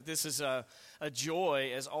This is a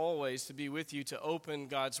joy, as always, to be with you, to open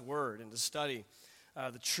God's Word and to study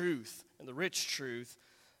the truth and the rich truth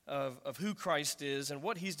of who Christ is and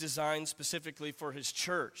what He's designed specifically for His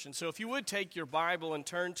church. And so if you would take your Bible and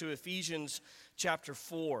turn to Ephesians chapter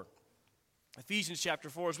 4. Ephesians chapter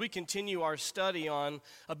 4, as we continue our study on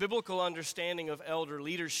a biblical understanding of elder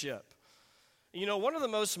leadership. You know, one of the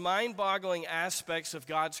most mind-boggling aspects of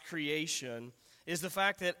God's creation is the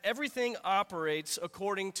fact that everything operates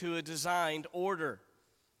according to a designed order.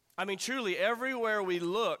 I mean, truly, everywhere we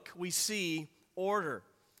look, we see order.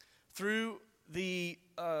 Through the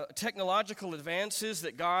technological advances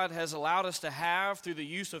that God has allowed us to have through the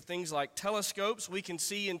use of things like telescopes, we can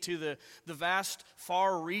see into the vast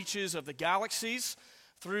far reaches of the galaxies.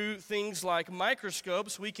 Through things like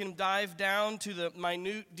microscopes, we can dive down to the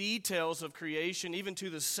minute details of creation, even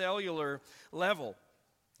to the cellular level.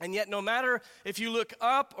 And yet, no matter if you look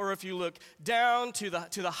up or if you look down to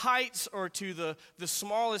the heights or to the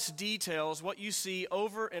smallest details, what you see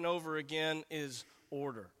over and over again is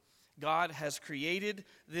order. God has created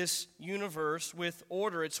this universe with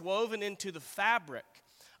order. It's woven into the fabric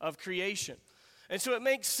of creation. And so it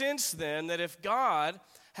makes sense then that if God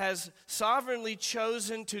has sovereignly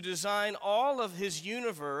chosen to design all of His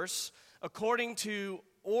universe according to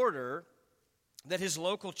order, that His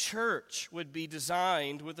local church would be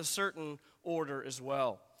designed with a certain order as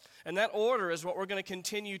well. And that order is what we're going to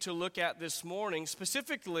continue to look at this morning,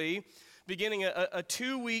 specifically beginning a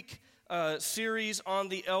 2-week series on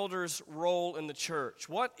the elder's role in the church.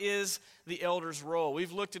 What is the elder's role?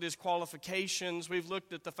 We've looked at his qualifications. We've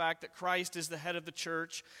looked at the fact that Christ is the head of the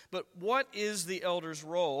church. But what is the elder's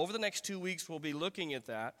role? Over the next 2 weeks, we'll be looking at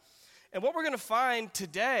that. And what we're going to find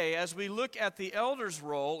today as we look at the elder's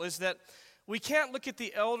role is that we can't look at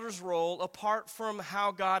the elder's role apart from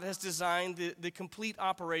how God has designed the complete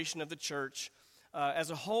operation of the church as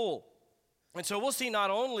a whole. And so we'll see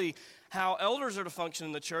not only how elders are to function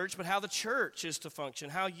in the church, but how the church is to function,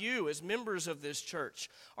 how you as members of this church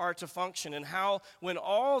are to function, and how when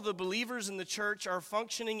all the believers in the church are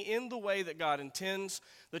functioning in the way that God intends,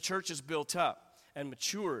 the church is built up and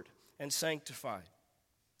matured and sanctified.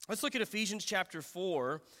 Let's look at Ephesians chapter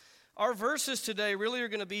 4. Our verses today really are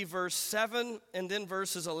going to be verse 7 and then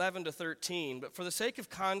verses 11 to 13. But for the sake of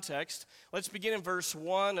context, let's begin in verse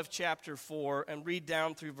 1 of chapter 4 and read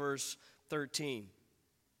down through verse 13.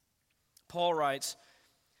 Paul writes,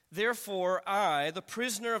 "Therefore I, the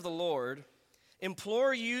prisoner of the Lord,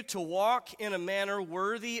 implore you to walk in a manner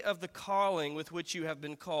worthy of the calling with which you have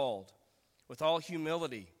been called, with all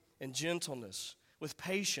humility and gentleness, with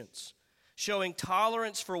patience, showing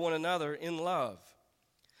tolerance for one another in love,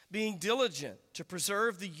 being diligent to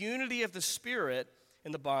preserve the unity of the Spirit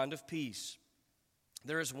in the bond of peace.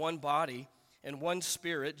 There is one body and one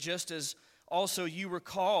Spirit, just as also you were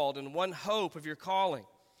called in one hope of your calling,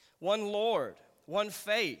 one Lord, one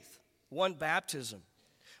faith, one baptism,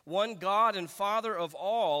 one God and Father of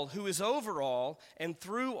all, who is over all and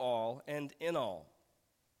through all and in all.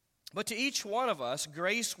 But to each one of us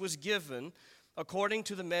grace was given according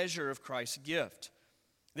to the measure of Christ's gift.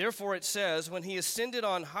 Therefore it says, when He ascended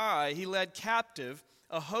on high, He led captive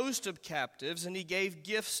a host of captives, and He gave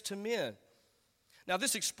gifts to men." Now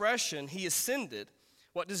this expression, He ascended,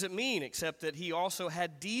 what does it mean except that He also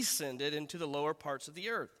had descended into the lower parts of the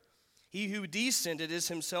earth? He who descended is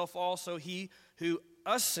Himself also He who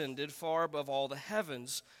ascended far above all the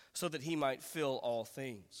heavens, so that He might fill all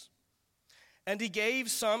things. And He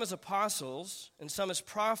gave some as apostles, and some as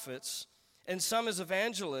prophets, and some as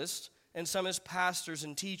evangelists, and some as pastors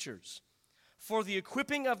and teachers, for the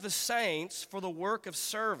equipping of the saints for the work of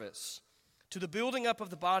service, to the building up of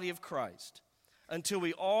the body of Christ, until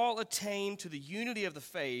we all attain to the unity of the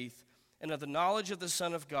faith and of the knowledge of the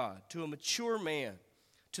Son of God, to a mature man,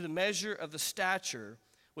 to the measure of the stature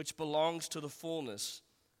which belongs to the fullness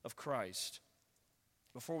of Christ.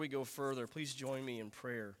 Before we go further, please join me in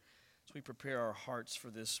prayer as we prepare our hearts for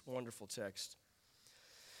this wonderful text.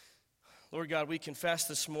 Lord God, we confess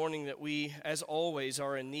this morning that we, as always,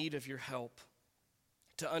 are in need of your help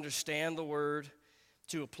to understand the word,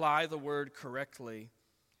 to apply the word correctly.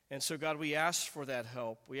 And so, God, we ask for that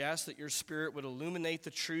help. We ask that your Spirit would illuminate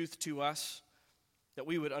the truth to us, that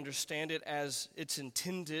we would understand it as it's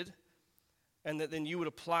intended, and that then you would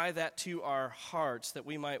apply that to our hearts, that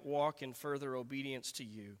we might walk in further obedience to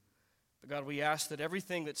you. But God, we ask that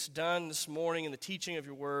everything that's done this morning in the teaching of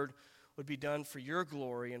your word would be done for your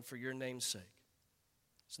glory and for your name's sake.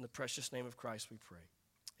 It's in the precious name of Christ we pray.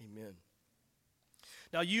 Amen.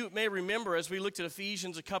 Now, you may remember as we looked at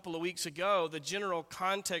Ephesians a couple of weeks ago, the general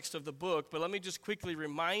context of the book, but let me just quickly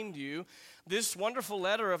remind you, this wonderful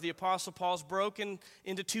letter of the Apostle Paul is broken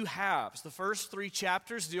into two halves. The first 3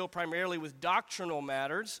 chapters deal primarily with doctrinal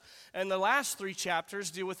matters, and the last 3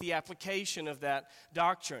 chapters deal with the application of that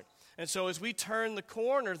doctrine. And so as we turn the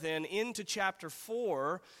corner then into chapter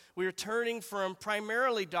 4, we are turning from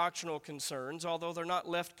primarily doctrinal concerns, although they're not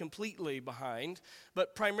left completely behind,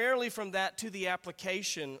 but primarily from that to the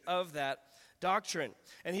application of that doctrine.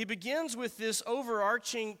 And he begins with this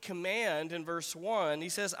overarching command in verse 1. He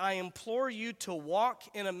says, I implore you to walk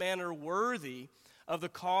in a manner worthy of the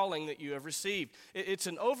calling that you have received. It's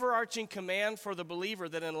an overarching command for the believer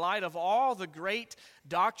that in light of all the great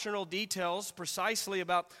doctrinal details precisely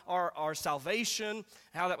about our salvation,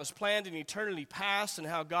 how that was planned in eternity past, and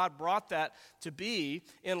how God brought that to be,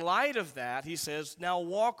 in light of that, he says, now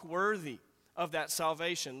walk worthy of that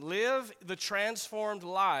salvation. Live the transformed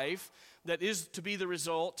life that is to be the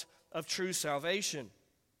result of true salvation.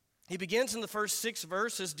 He begins in the first 6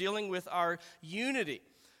 verses dealing with our unity.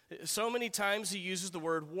 So many times he uses the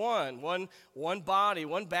word one body,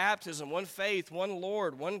 one baptism, one faith, one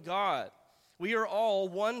Lord, one God. We are all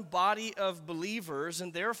one body of believers,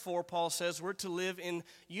 and therefore, Paul says, we're to live in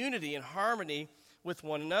unity and harmony with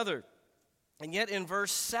one another. And yet in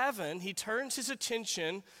verse 7, he turns his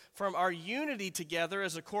attention from our unity together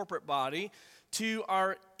as a corporate body to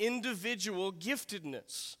our individual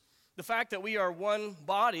giftedness. The fact that we are one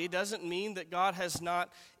body doesn't mean that God has not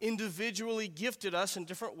individually gifted us in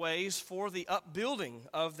different ways for the upbuilding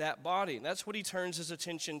of that body. And that's what he turns his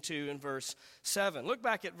attention to in verse 7. Look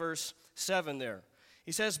back at verse 7 there.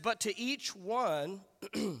 He says, but to each one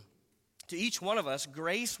of us,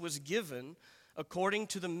 grace was given according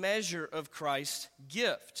to the measure of Christ's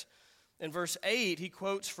gift. In verse 8, he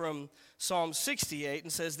quotes from Psalm 68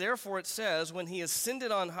 and says, therefore it says, when he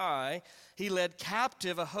ascended on high, he led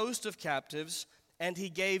captive a host of captives, and he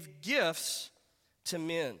gave gifts to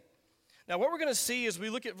men. Now what we're going to see as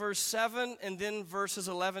we look at verse 7 and then verses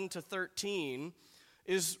 11 to 13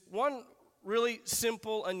 is one really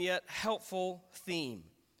simple and yet helpful theme.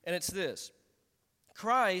 And it's this: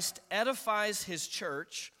 Christ edifies his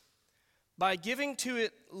church by giving to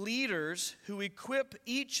it leaders who equip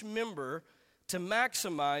each member to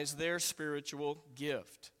maximize their spiritual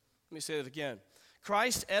gift. Let me say that again.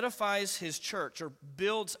 Christ edifies his church, or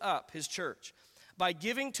builds up his church, by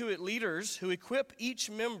giving to it leaders who equip each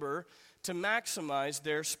member to maximize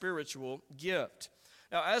their spiritual gift.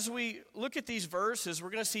 Now, as we look at these verses,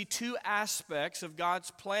 we're going to see 2 aspects of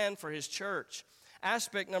God's plan for his church.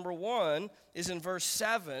 Aspect number 1 is in verse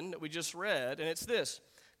 7 that we just read, and it's this: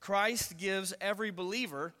 Christ gives every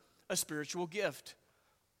believer a spiritual gift.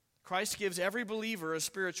 Christ gives every believer a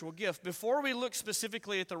spiritual gift. Before we look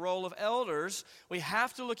specifically at the role of elders, we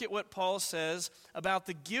have to look at what Paul says about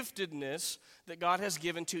the giftedness that God has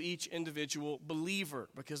given to each individual believer,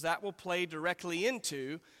 because that will play directly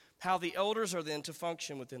into how the elders are then to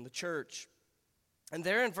function within the church. And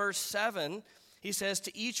there in verse 7, he says,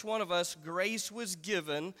 to each one of us grace was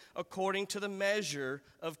given according to the measure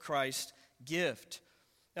of Christ's gift.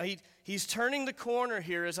 Now, he's turning the corner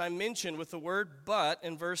here, as I mentioned, with the word but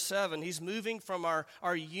in verse 7. He's moving from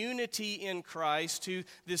our unity in Christ to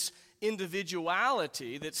this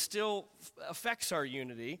individuality that still affects our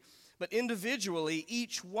unity. But individually,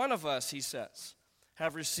 each one of us, he says,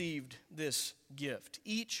 have received this gift.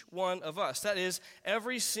 Each one of us. That is,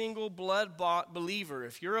 every single blood-bought believer.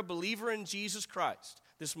 If you're a believer in Jesus Christ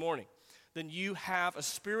this morning, then you have a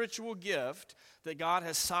spiritual gift that God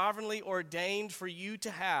has sovereignly ordained for you to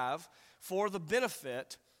have for the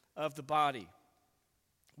benefit of the body.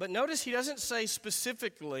 But notice he doesn't say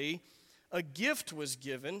specifically a gift was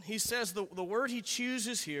given. He says the word he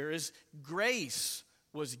chooses here is grace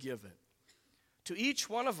was given. To each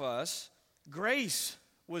one of us, grace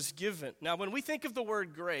was given. Now, when we think of the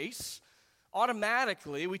word grace,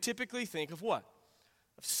 automatically we typically think of what?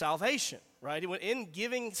 Of salvation, right? In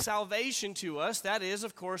giving salvation to us, that is,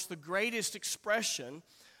 of course, the greatest expression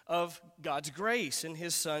of God's grace in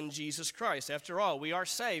his Son, Jesus Christ. After all, we are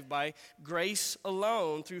saved by grace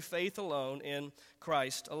alone, through faith alone, in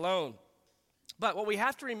Christ alone. But what we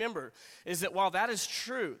have to remember is that while that is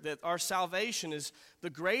true, that our salvation is the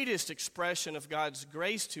greatest expression of God's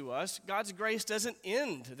grace to us, God's grace doesn't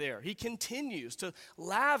end there. He continues to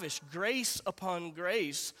lavish grace upon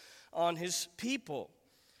grace on his people.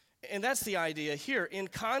 And that's the idea here. In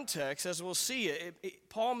context, as we'll see,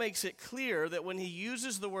 Paul makes it clear that when he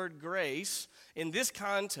uses the word grace in this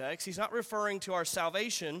context, he's not referring to our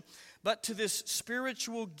salvation, but to this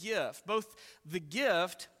spiritual gift, both the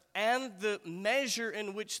gift and the measure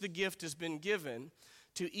in which the gift has been given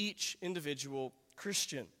to each individual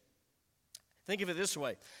Christian. Think of it this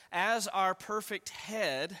way. As our perfect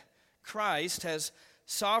head, Christ has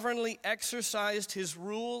sovereignly exercised his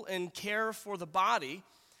rule and care for the body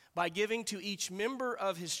by giving to each member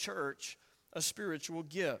of his church a spiritual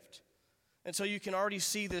gift. And so you can already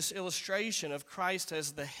see this illustration of Christ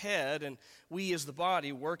as the head and we as the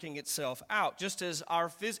body working itself out. Just as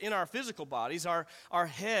in our physical bodies, our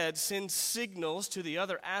head sends signals to the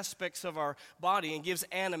other aspects of our body and gives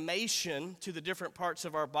animation to the different parts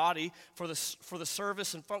of our body for the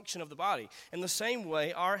service and function of the body. In the same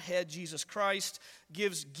way, our head, Jesus Christ,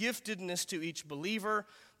 gives giftedness to each believer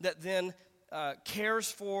that then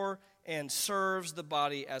cares for and serves the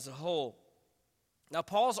body as a whole. Now,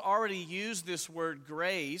 Paul's already used this word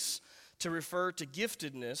grace to refer to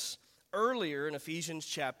giftedness earlier in Ephesians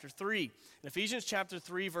chapter 3. In Ephesians chapter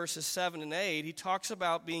 3, verses 7 and 8, he talks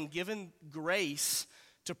about being given grace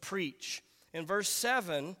to preach. In verse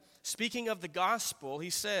 7, speaking of the gospel, he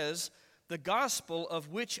says, "The gospel of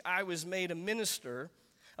which I was made a minister,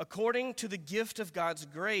 according to the gift of God's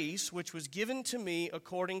grace, which was given to me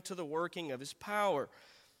according to the working of his power.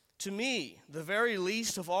 To me, the very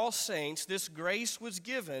least of all saints, this grace was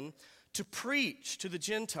given to preach to the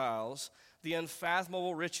Gentiles the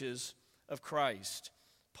unfathomable riches of Christ."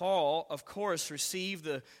 Paul, of course, received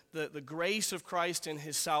the grace of Christ in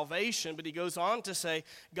his salvation, but he goes on to say,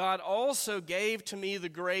 God also gave to me the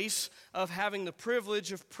grace of having the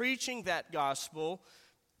privilege of preaching that gospel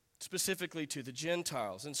specifically to the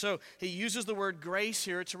Gentiles. And so he uses the word grace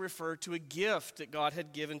here to refer to a gift that God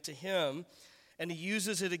had given to him. And he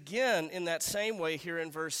uses it again in that same way here in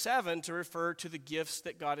verse 7 to refer to the gifts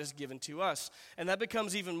that God has given to us. And that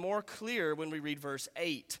becomes even more clear when we read verse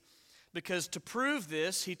 8. Because to prove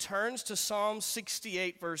this, he turns to Psalm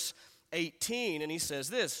 68, verse 18, and he says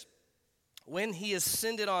this, "When he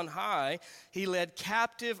ascended on high, he led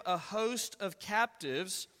captive a host of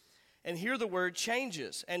captives," and here the word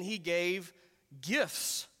changes, "and he gave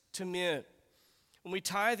gifts to men." When we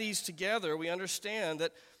tie these together, we understand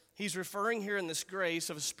that he's referring here in this grace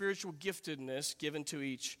of a spiritual giftedness given to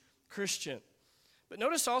each Christian. But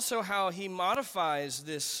notice also how he modifies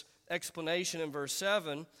this explanation in verse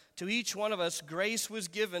 7. To each one of us, grace was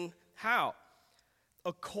given, how?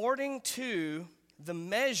 According to the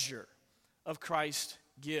measure of Christ's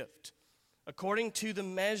gift. According to the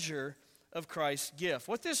measure of Christ's gift.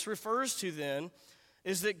 What this refers to then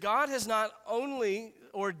is that God has not only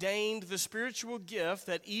ordained the spiritual gift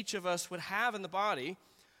that each of us would have in the body,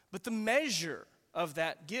 but the measure of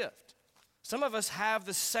that gift. Some of us have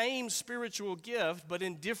the same spiritual gift, but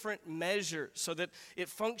in different measures, so that it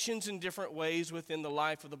functions in different ways within the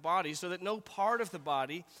life of the body, so that no part of the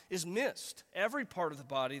body is missed. Every part of the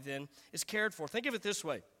body then is cared for. Think of it this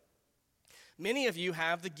way. Many of you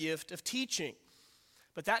have the gift of teaching,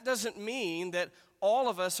 but that doesn't mean that all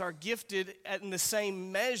of us are gifted in the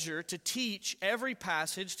same measure to teach every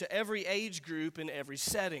passage to every age group in every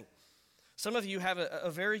setting. Some of you have a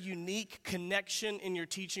very unique connection in your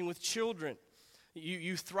teaching with children.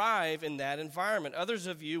 You thrive in that environment. Others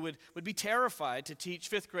of you would be terrified to teach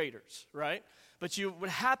fifth graders, right? But you would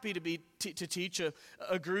happy to teach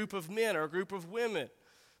a group of men or a group of women.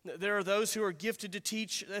 There are those who are gifted to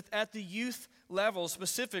teach at the youth level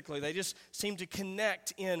specifically. They just seem to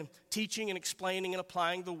connect in teaching and explaining and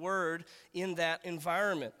applying the word in that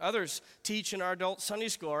environment. Others teach in our adult Sunday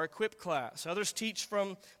school, our equip class. Others teach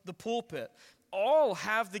from the pulpit. All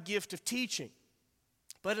have the gift of teaching,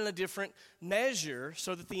 but in a different measure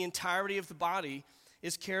so that the entirety of the body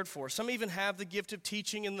is cared for. Some even have the gift of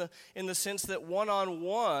teaching in the sense that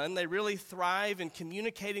one-on-one, they really thrive in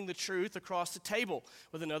communicating the truth across the table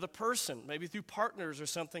with another person, maybe through partners or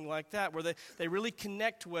something like that, where they really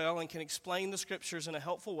connect well and can explain the scriptures in a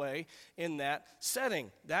helpful way in that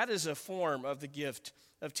setting. That is a form of the gift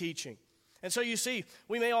of teaching. And so you see,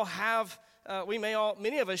 many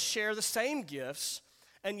of us share the same gifts,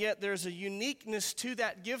 and yet there's a uniqueness to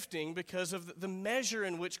that gifting because of the measure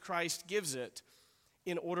in which Christ gives it,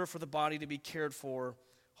 in order for the body to be cared for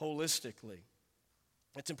holistically.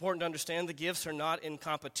 It's important to understand the gifts are not in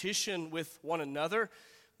competition with one another.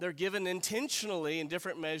 They're given intentionally in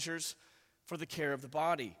different measures for the care of the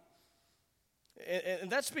body. And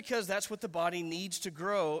that's because that's what the body needs to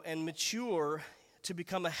grow and mature to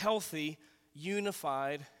become a healthy,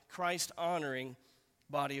 unified, Christ-honoring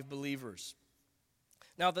body of believers.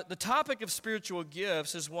 Now, the topic of spiritual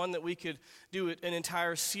gifts is one that we could do an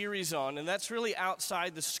entire series on, and that's really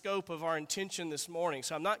outside the scope of our intention this morning.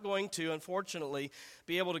 So I'm not going to, unfortunately,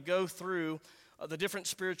 be able to go through the different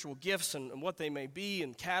spiritual gifts and what they may be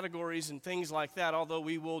and categories and things like that, although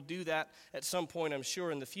we will do that at some point, I'm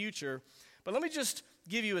sure, in the future. But let me just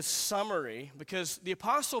give you a summary, because the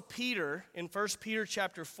Apostle Peter in 1 Peter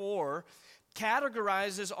chapter 4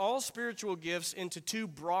 categorizes all spiritual gifts into two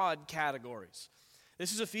broad categories.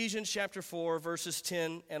 This is Ephesians chapter 4, verses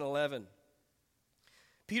 10 and 11.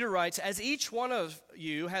 Peter writes, "As each one of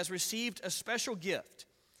you has received a special gift,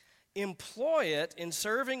 employ it in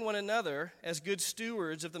serving one another as good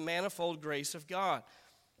stewards of the manifold grace of God.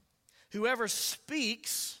 Whoever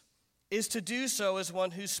speaks is to do so as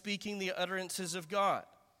one who's speaking the utterances of God.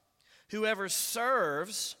 Whoever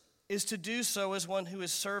serves is to do so as one who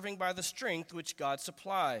is serving by the strength which God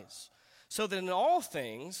supplies, so that in all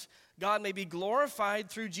things God may be glorified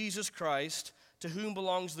through Jesus Christ, to whom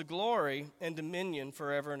belongs the glory and dominion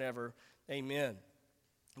forever and ever. Amen."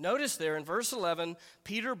 Notice there in verse 11,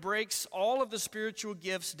 Peter breaks all of the spiritual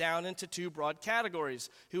gifts down into two broad categories: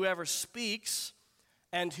 whoever speaks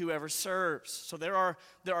and whoever serves. So there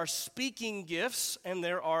are speaking gifts and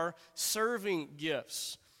there are serving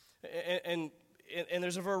gifts. And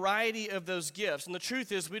there's a variety of those gifts. And the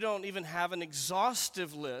truth is, we don't even have an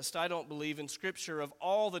exhaustive list, I don't believe, in Scripture of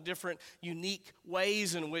all the different unique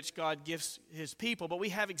ways in which God gifts his people. But we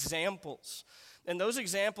have examples. And those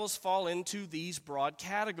examples fall into these broad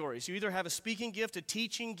categories. You either have a speaking gift, a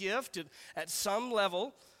teaching gift at some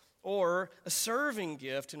level, or a serving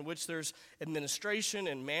gift in which there's administration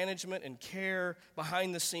and management and care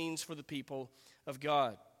behind the scenes for the people of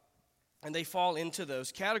God. And they fall into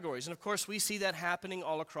those categories. And of course, we see that happening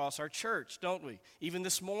all across our church, don't we? Even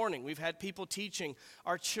this morning, we've had people teaching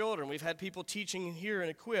our children. We've had people teaching here in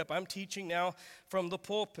Equip. I'm teaching now from the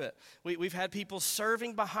pulpit. We've had people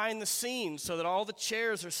serving behind the scenes so that all the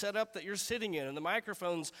chairs are set up that you're sitting in and the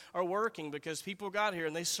microphones are working because people got here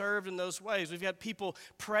and they served in those ways. We've had people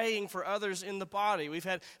praying for others in the body. We've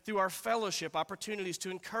had, through our fellowship, opportunities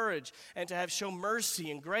to encourage and to show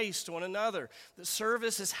mercy and grace to one another. The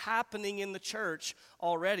service is happening in the church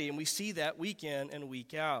already, and we see that week in and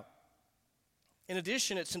week out. In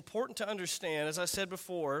addition, it's important to understand, as I said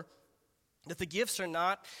before, that the gifts are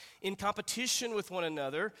not in competition with one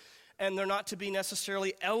another, and they're not to be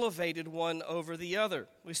necessarily elevated one over the other.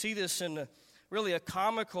 We see this in really a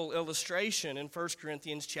comical illustration in 1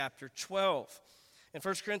 Corinthians chapter 12. In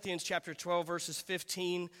 1 Corinthians chapter 12, verses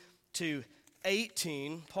 15 to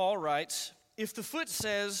 18, Paul writes, "If the foot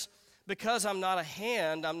says, 'Because I'm not a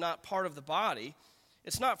hand, I'm not part of the body,'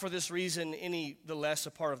 it's not for this reason any the less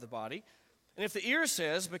a part of the body. And if the ear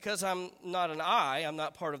says, 'Because I'm not an eye, I'm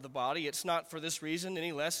not part of the body,' it's not for this reason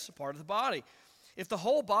any less a part of the body. If the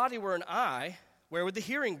whole body were an eye, where would the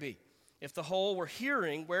hearing be? If the whole were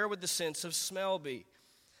hearing, where would the sense of smell be?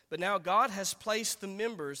 But now God has placed the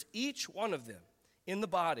members, each one of them, in the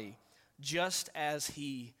body, just as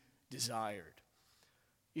he desired."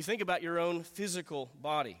 You think about your own physical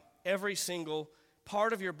body. Every single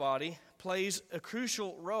part of your body plays a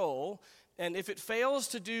crucial role, and if it fails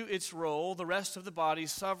to do its role, the rest of the body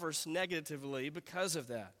suffers negatively because of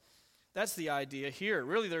that. That's the idea here.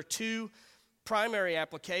 Really, there are two primary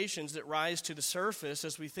applications that rise to the surface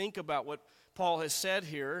as we think about what Paul has said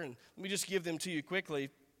here, and let me just give them to you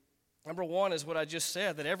quickly. Number one is what I just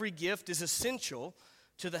said, that every gift is essential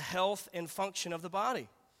to the health and function of the body.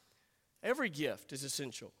 Every gift is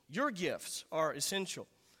essential. Your gifts are essential.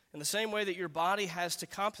 In the same way that your body has to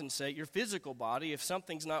compensate, your physical body, if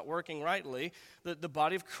something's not working rightly, the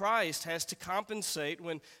body of Christ has to compensate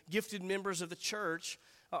when gifted members of the church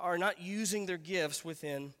are not using their gifts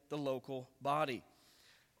within the local body.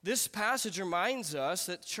 This passage reminds us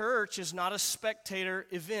that church is not a spectator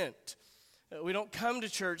event. We don't come to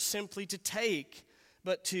church simply to take,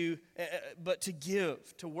 but to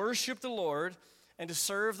give, to worship the Lord and to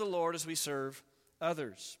serve the Lord as we serve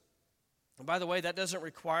others. And by the way, that doesn't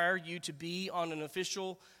require you to be on an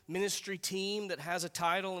official ministry team that has a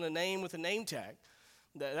title and a name with a name tag.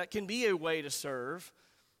 That can be a way to serve.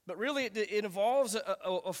 But really, it involves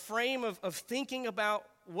a frame of thinking about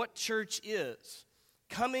what church is,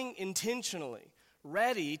 coming intentionally,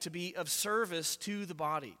 ready to be of service to the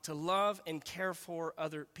body, to love and care for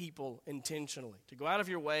other people intentionally, to go out of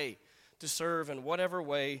your way to serve in whatever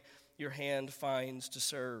way your hand finds to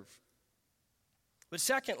serve. But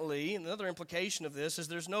secondly, another implication of this is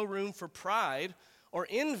there's no room for pride or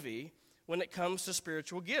envy when it comes to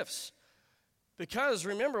spiritual gifts. Because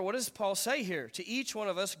remember, what does Paul say here? To each one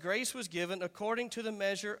of us, grace was given according to the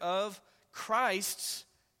measure of Christ's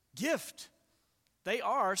gift. They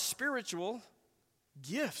are spiritual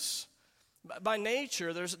gifts. By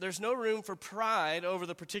nature, there's no room for pride over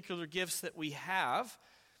the particular gifts that we have.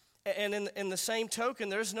 And in the same token,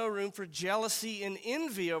 there's no room for jealousy and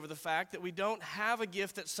envy over the fact that we don't have a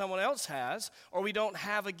gift that someone else has, or we don't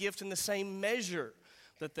have a gift in the same measure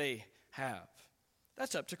that they have.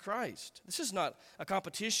 That's up to Christ. This is not a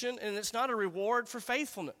competition, and it's not a reward for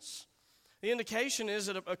faithfulness. The indication is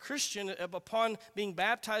that a Christian, upon being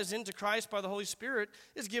baptized into Christ by the Holy Spirit,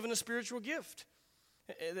 is given a spiritual gift.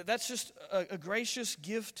 That's just a gracious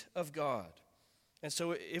gift of God. And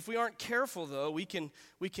so if we aren't careful, though, we can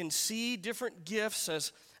see different gifts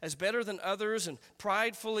as better than others and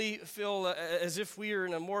pridefully feel as if we are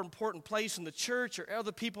in a more important place in the church, or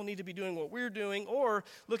other people need to be doing what we're doing, or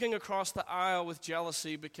looking across the aisle with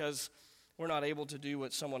jealousy because we're not able to do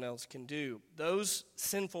what someone else can do. Those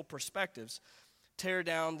sinful perspectives tear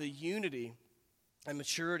down the unity and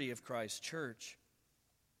maturity of Christ's church.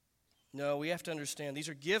 No, we have to understand these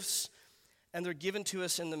are gifts, and they're given to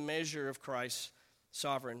us in the measure of Christ's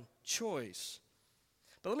sovereign choice.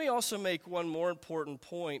 But let me also make one more important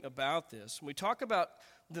point about this. When we talk about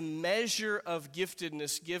the measure of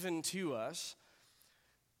giftedness given to us,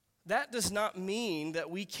 that does not mean that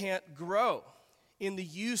we can't grow in the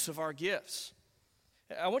use of our gifts.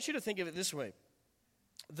 I want you to think of it this way.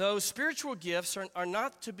 Those spiritual gifts are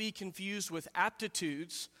not to be confused with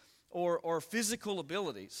aptitudes or physical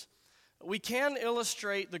abilities. We can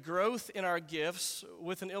illustrate the growth in our gifts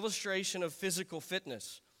with an illustration of physical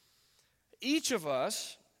fitness. Each of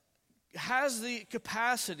us has the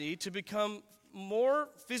capacity to become more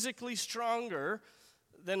physically stronger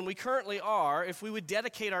than we currently are if we would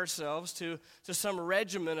dedicate ourselves to some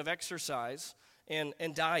regimen of exercise and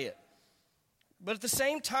diet. But at the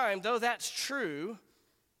same time, though that's true,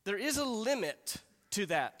 there is a limit to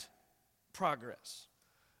that progress.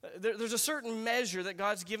 There's a certain measure that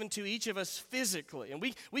God's given to each of us physically, and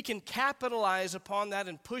we can capitalize upon that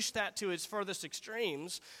and push that to its furthest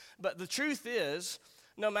extremes. But the truth is,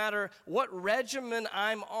 no matter what regimen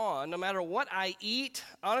I'm on, no matter what I eat,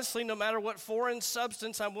 honestly, no matter what foreign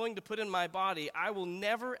substance I'm willing to put in my body, I will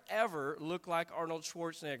never, ever look like Arnold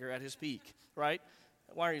Schwarzenegger at his peak, right?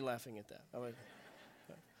 Why are you laughing at that?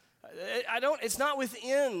 It's not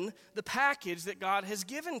within the package that God has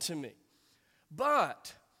given to me.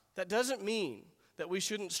 But that doesn't mean that we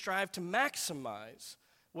shouldn't strive to maximize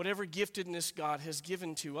whatever giftedness God has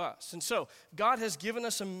given to us. And so, God has given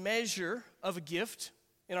us a measure of a gift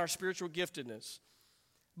in our spiritual giftedness,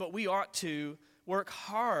 but we ought to work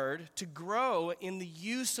hard to grow in the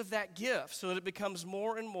use of that gift so that it becomes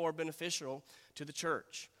more and more beneficial to the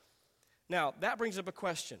church. Now, that brings up a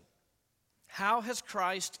question. How has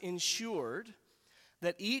Christ ensured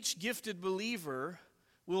that each gifted believer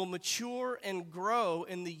will mature and grow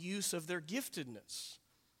in the use of their giftedness?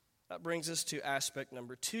 That brings us to aspect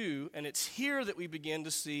number 2, and it's here that we begin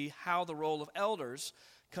to see how the role of elders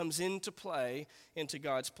comes into play into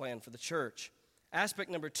God's plan for the church. Aspect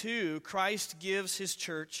number 2, Christ gives his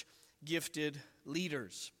church gifted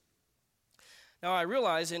leaders. Now I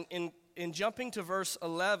realize in jumping to verse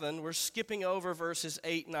 11, we're skipping over verses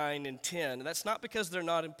 8, 9, and 10. And that's not because they're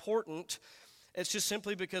not important. It's just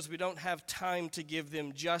simply because we don't have time to give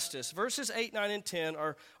them justice. Verses 8, 9, and 10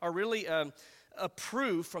 are really a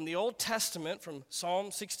proof from the Old Testament, from Psalm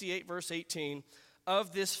 68, verse 18,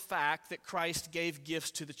 of this fact that Christ gave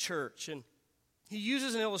gifts to the church. And he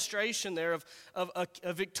uses an illustration there of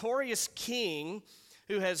a victorious king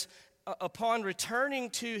who has, upon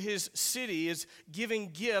returning to his city, is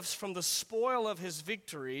giving gifts from the spoil of his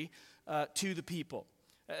victory to the people.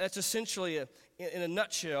 That's essentially, in a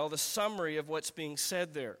nutshell, the summary of what's being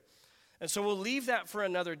said there. And so we'll leave that for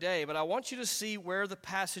another day, but I want you to see where the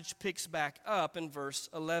passage picks back up in verse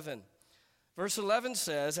 11. Verse 11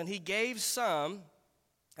 says, "And he gave some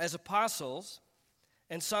as apostles,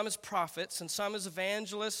 and some as prophets, and some as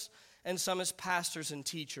evangelists, and some as pastors and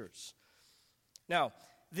teachers." Now,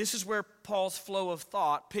 this is where Paul's flow of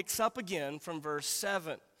thought picks up again from verse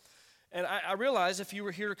 7. And I realize if you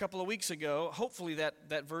were here a couple of weeks ago, hopefully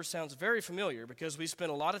that verse sounds very familiar because we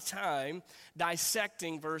spent a lot of time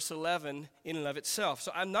dissecting verse 11 in and of itself.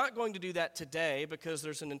 So I'm not going to do that today because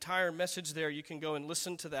there's an entire message there. You can go and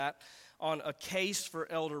listen to that on a case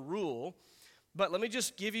for elder rule. But let me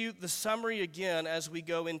just give you the summary again as we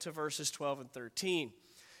go into verses 12 and 13.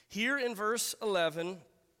 Here in verse 11,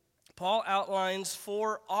 Paul outlines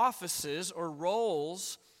 4 offices or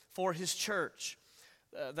roles for his church.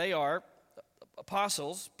 They are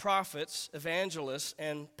apostles, prophets, evangelists,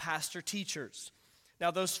 and pastor-teachers.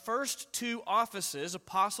 Now, those first 2 offices,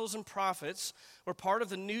 apostles and prophets, were part of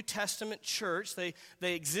the New Testament church. They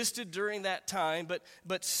existed during that time,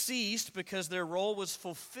 but ceased because their role was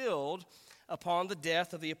fulfilled upon the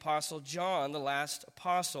death of the apostle John, the last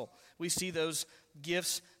apostle. We see those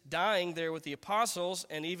gifts dying there with the apostles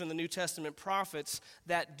and even the New Testament prophets,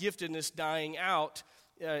 that giftedness dying out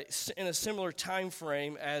in a similar time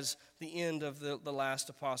frame as the end of the last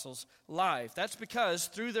apostle's life. That's because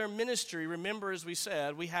through their ministry, remember, as we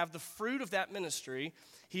said, we have the fruit of that ministry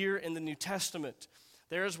here in the New Testament.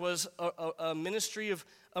 Theirs was a ministry of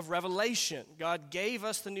revelation. God gave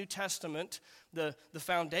us the New Testament, the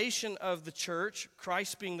foundation of the church,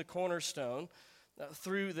 Christ being the cornerstone,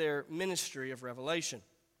 through their ministry of revelation.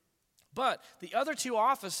 But the other two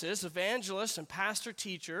offices, evangelist and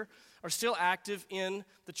pastor-teacher, are still active in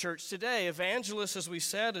the church today. Evangelist, as we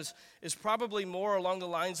said, is probably more along the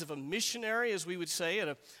lines of a missionary, as we would say,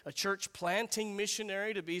 a church planting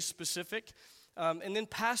missionary to be specific. And then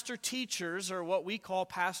pastor-teachers are what we call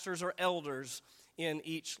pastors or elders in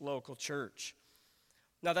each local church.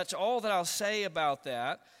 Now, that's all that I'll say about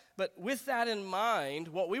that. But with that in mind,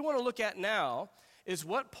 what we want to look at now is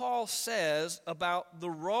what Paul says about the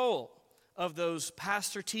role of those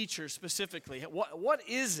pastor-teachers specifically. What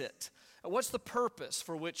is it? What's the purpose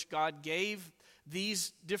for which God gave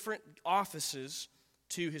these different offices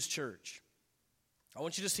to his church? I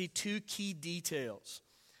want you to see two key details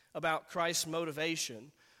about Christ's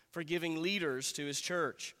motivation for giving leaders to his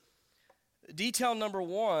church. Detail number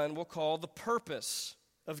one we'll call the purpose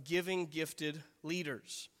of giving gifted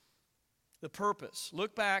leaders. The purpose.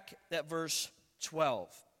 Look back at verse 12.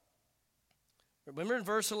 Remember in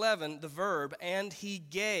verse 11, the verb, and he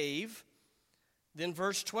gave, then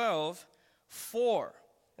verse 12, for.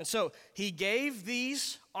 And so he gave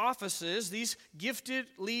these offices, these gifted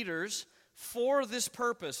leaders, for this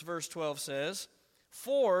purpose, verse 12 says,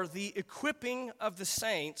 for the equipping of the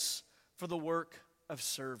saints for the work of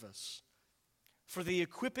service. For the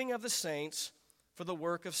equipping of the saints for the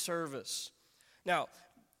work of service. Now,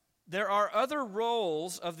 there are other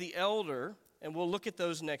roles of the elder, and we'll look at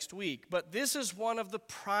those next week. But this is one of the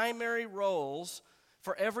primary roles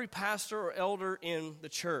for every pastor or elder in the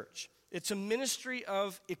church. It's a ministry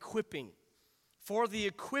of equipping, for the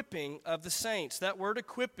equipping of the saints. That word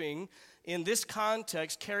equipping in this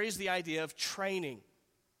context carries the idea of training.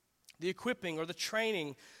 The equipping or the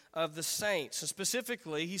training of the saints. And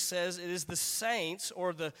specifically, he says it is the saints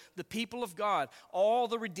or the people of God, all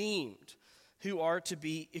the redeemed, who are to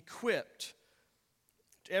be equipped.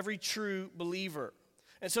 Every true believer.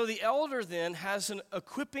 And so the elder then has an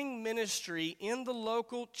equipping ministry in the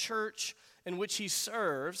local church in which he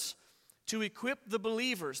serves to equip the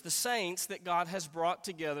believers, the saints that God has brought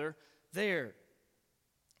together there.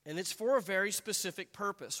 And it's for a very specific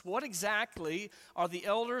purpose. What exactly are the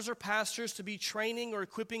elders or pastors to be training or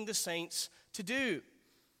equipping the saints to do?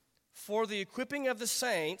 For the equipping of the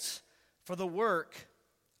saints for the work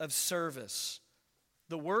of service.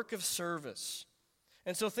 The work of service.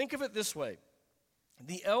 And so think of it this way.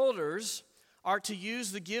 The elders are to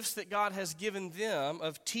use the gifts that God has given them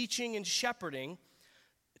of teaching and shepherding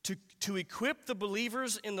to equip the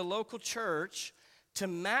believers in the local church to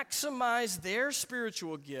maximize their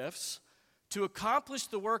spiritual gifts to accomplish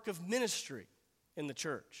the work of ministry in the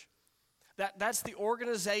church. That's the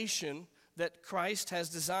organization that Christ has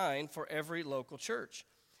designed for every local church.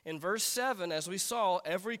 In verse 7, as we saw,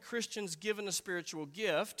 every Christian's given a spiritual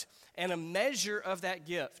gift and a measure of that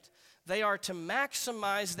gift. They are to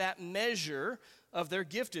maximize that measure of their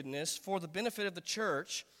giftedness for the benefit of the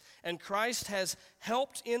church, and Christ has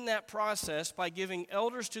helped in that process by giving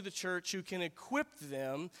elders to the church who can equip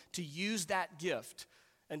them to use that gift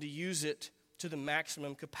and to use it to the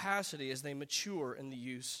maximum capacity as they mature in the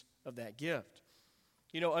use of that gift.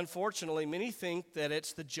 You know, unfortunately, many think that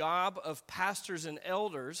it's the job of pastors and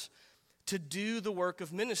elders to do the work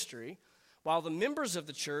of ministry, while the members of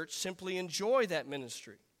the church simply enjoy that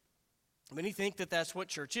ministry. Many think that that's what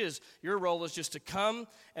church is. Your role is just to come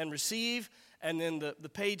and receive, and then the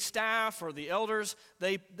paid staff or the elders,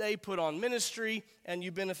 they put on ministry, and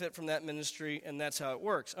you benefit from that ministry, and that's how it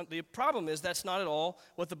works. The problem is that's not at all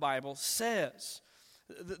what the Bible says.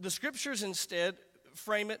 The scriptures instead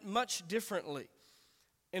frame it much differently.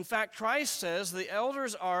 In fact, Christ says the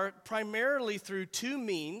elders are primarily through two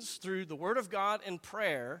means, through the Word of God and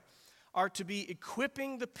prayer, are to be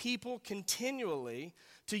equipping the people continually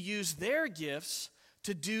to use their gifts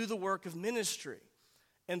to do the work of ministry.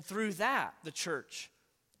 And through that, the church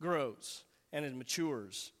grows and it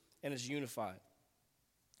matures and is unified.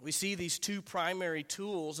 We see these two primary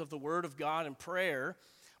tools of the Word of God and prayer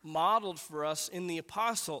modeled for us in the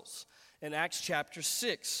apostles in Acts chapter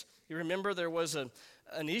 6. You remember there was an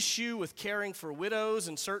issue with caring for widows,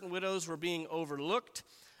 and certain widows were being overlooked.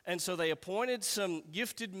 And so they appointed some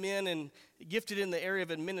gifted men and gifted in the area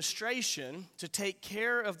of administration to take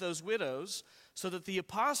care of those widows so that the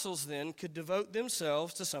apostles then could devote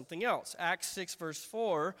themselves to something else. Acts 6 verse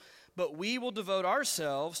 4, but we will devote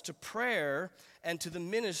ourselves to prayer and to the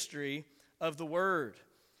ministry of the word.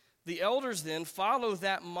 The elders then follow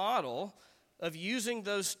that model of using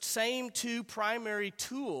those same two primary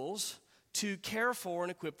tools to care for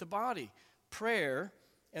and equip the body, prayer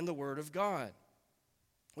and the word of God.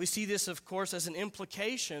 We see this, of course, as an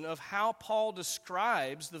implication of how Paul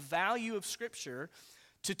describes the value of Scripture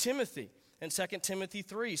to Timothy in 2 Timothy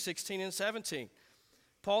 3, 16 and 17.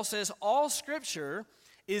 Paul says, all Scripture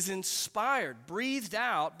is inspired, breathed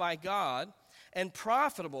out by God, and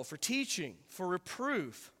profitable for teaching, for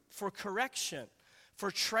reproof, for correction,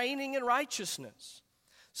 for training in righteousness,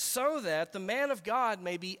 so that the man of God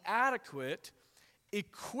may be adequate,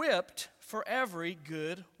 equipped for every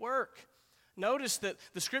good work. Notice that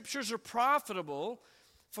the Scriptures are profitable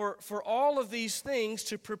for all of these things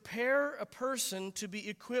to prepare a person to be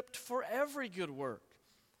equipped for every good work.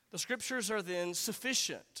 The Scriptures are then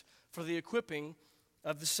sufficient for the equipping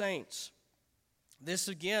of the saints. This,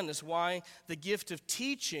 again, is why the gift of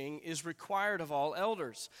teaching is required of all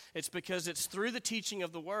elders. It's because it's through the teaching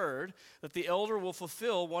of the Word that the elder will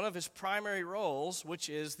fulfill one of his primary roles, which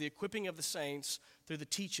is the equipping of the saints through the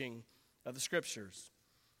teaching of the Scriptures.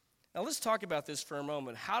 Now, let's talk about this for a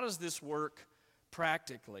moment. How does this work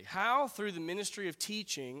practically? How, through the ministry of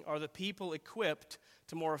teaching, are the people equipped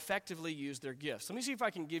to more effectively use their gifts? Let me see if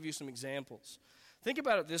I can give you some examples. Think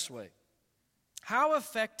about it this way. How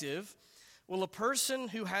effective will a person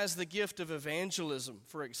who has the gift of evangelism,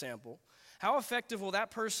 for example, how effective will that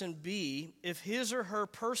person be if his or her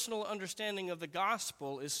personal understanding of the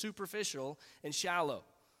gospel is superficial and shallow?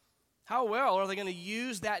 How well are they going to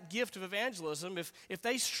use that gift of evangelism if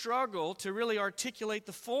they struggle to really articulate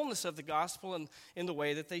the fullness of the gospel in the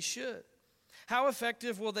way that they should? How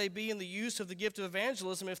effective will they be in the use of the gift of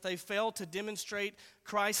evangelism if they fail to demonstrate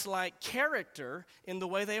Christ-like character in the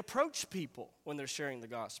way they approach people when they're sharing the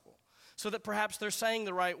gospel? So that perhaps they're saying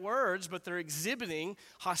the right words, but they're exhibiting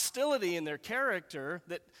hostility in their character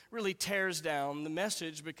that really tears down the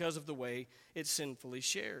message because of the way it's sinfully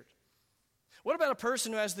shared. What about a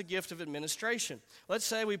person who has the gift of administration? Let's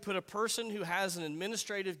say we put a person who has an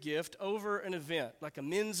administrative gift over an event, like a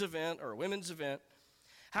men's event or a women's event.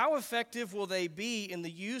 How effective will they be in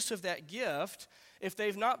the use of that gift if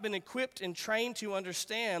they've not been equipped and trained to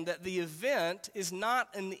understand that the event is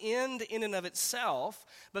not an end in and of itself,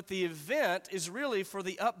 but the event is really for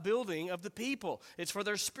the upbuilding of the people. It's for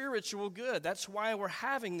their spiritual good. That's why we're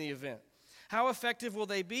having the event. How effective will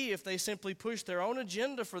they be if they simply push their own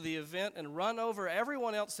agenda for the event and run over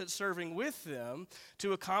everyone else that's serving with them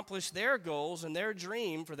to accomplish their goals and their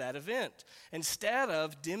dream for that event, instead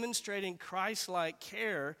of demonstrating Christ-like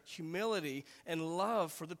care, humility, and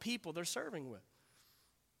love for the people they're serving with?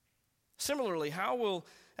 Similarly, how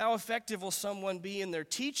effective will someone be in their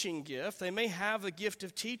teaching gift? They may have a gift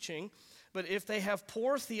of teaching, but if they have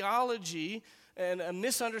poor theology and a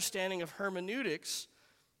misunderstanding of hermeneutics,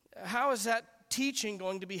 how is that teaching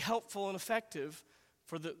going to be helpful and effective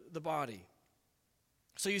for the body?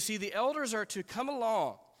 So you see, the elders are to come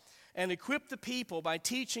along and equip the people by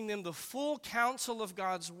teaching them the full counsel of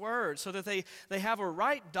God's word so that they have a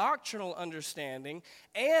right doctrinal understanding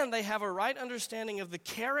and they have a right understanding of the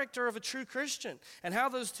character of a true Christian and how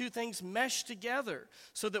those two things mesh together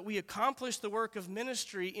so that we accomplish the work of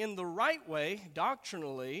ministry in the right way,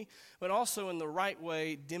 doctrinally, but also in the right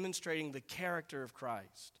way, demonstrating the character of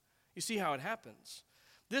Christ. You see how it happens.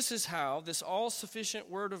 This is how this all-sufficient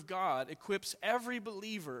Word of God equips every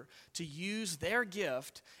believer to use their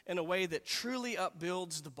gift in a way that truly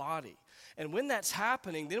upbuilds the body. And when that's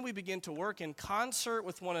happening, then we begin to work in concert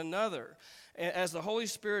with one another as the Holy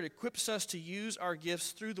Spirit equips us to use our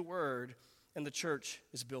gifts through the Word, and the church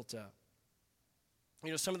is built up.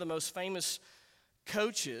 You know, some of the most famous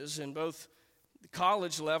coaches in both the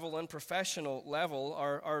college level and professional level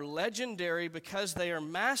are legendary because they are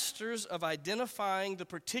masters of identifying the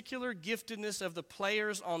particular giftedness of the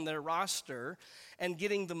players on their roster and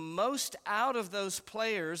getting the most out of those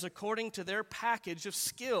players according to their package of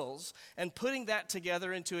skills and putting that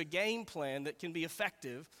together into a game plan that can be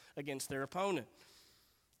effective against their opponent.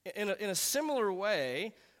 In a similar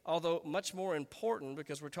way, although much more important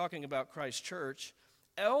because we're talking about Christ Church,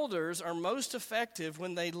 elders are most effective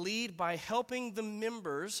when they lead by helping the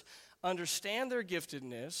members understand their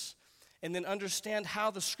giftedness and then understand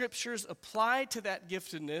how the Scriptures apply to that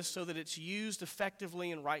giftedness so that it's used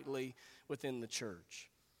effectively and rightly within the church.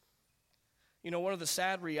 You know, one of the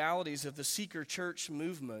sad realities of the seeker church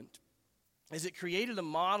movement is it created a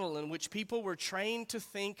model in which people were trained to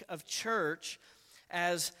think of church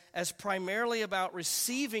as primarily about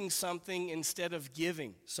receiving something instead of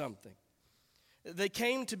giving something. They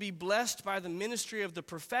came to be blessed by the ministry of the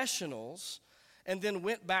professionals and then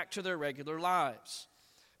went back to their regular lives.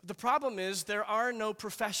 But the problem is there are no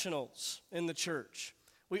professionals in the church.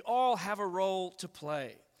 We all have a role to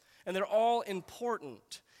play, and they're all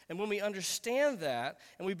important. And when we understand that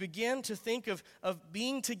and we begin to think of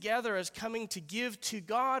being together as coming to give to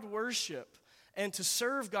God worship and to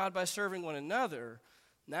serve God by serving one another,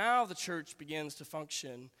 now the church begins to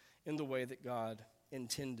function in the way that God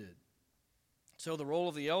intended. So the role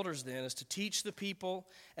of the elders then is to teach the people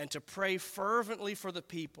and to pray fervently for the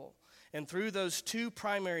people. And through those two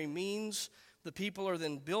primary means, the people are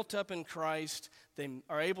then built up in Christ. They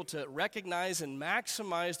are able to recognize and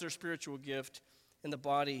maximize their spiritual gift, and the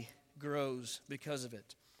body grows because of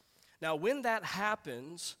it. Now, when that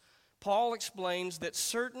happens, Paul explains that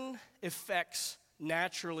certain effects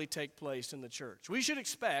naturally take place in the church. We should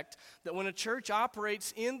expect that when a church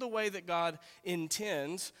operates in the way that God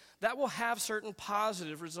intends, that will have certain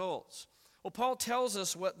positive results. Well, Paul tells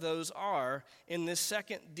us what those are in this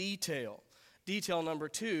second detail. Detail number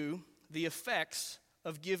 2, the effects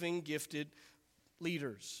of giving gifted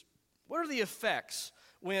leaders. What are the effects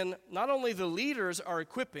when not only the leaders are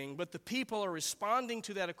equipping, but the people are responding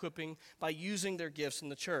to that equipping by using their gifts in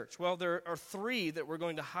the church? Well, there are 3 that we're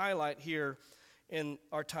going to highlight here in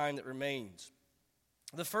our time that remains.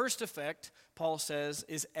 The first effect, Paul says,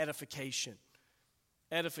 is edification.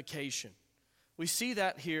 Edification. We see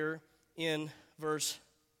that here in verse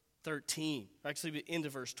 13, actually into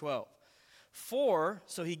verse 12.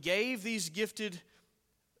 So he gave these gifted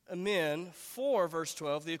men for, verse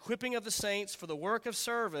 12, the equipping of the saints for the work of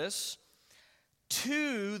service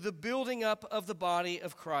to the building up of the body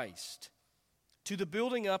of Christ. To the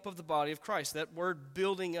building up of the body of Christ. That word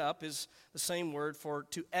building up is the same word for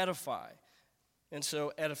to edify. And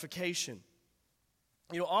so edification.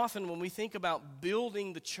 Often when we think about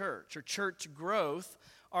building the church or church growth,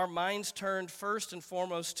 our minds turn first and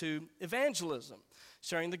foremost to evangelism,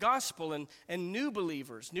 sharing the gospel and new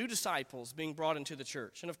believers, new disciples being brought into the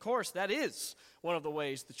church. And of course, that is one of the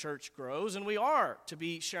ways the church grows, and we are to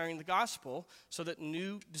be sharing the gospel so that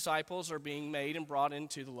new disciples are being made and brought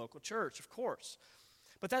into the local church, of course.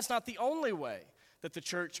 But that's not the only way that the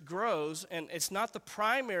church grows, and it's not the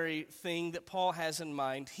primary thing that Paul has in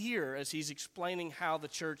mind here as he's explaining how the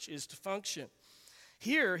church is to function.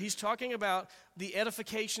 Here, he's talking about the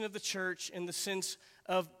edification of the church in the sense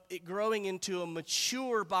of it growing into a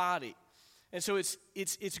mature body. And so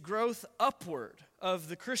it's growth upward of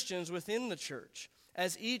the Christians within the church.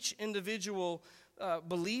 As each individual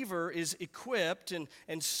believer is equipped and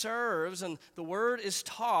serves, and the word is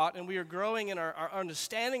taught, and we are growing in our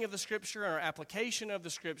understanding of the Scripture and our application of the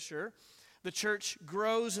Scripture, the church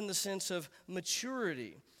grows in the sense of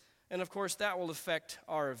maturity. And of course, that will affect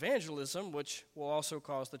our evangelism, which will also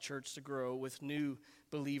cause the church to grow with new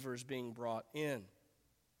believers being brought in.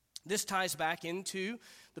 This ties back into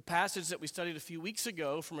the passage that we studied a few weeks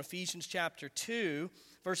ago from Ephesians chapter 2,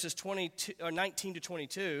 verses 19 to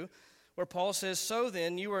 22, where Paul says, "So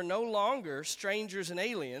then, you are no longer strangers and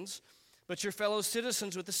aliens, but your fellow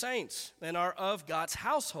citizens with the saints, and are of God's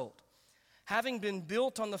household, having been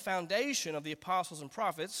built on the foundation of the apostles and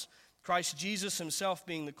prophets, Christ Jesus himself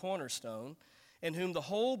being the cornerstone, in whom the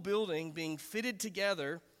whole building being fitted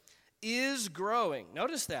together is growing."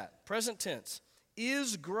 Notice that, present tense.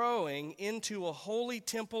 Is growing into a holy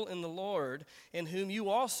temple in the Lord, in whom you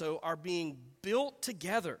also are being built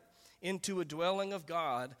together into a dwelling of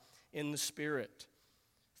God in the Spirit.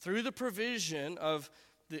 Through the provision of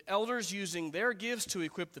the elders using their gifts to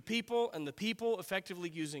equip the people, and the people effectively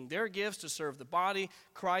using their gifts to serve the body,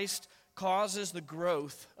 Christ causes the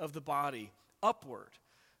growth of the body upward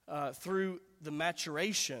through the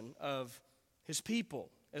maturation of his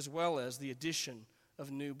people, as well as the addition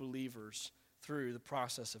of new believers through the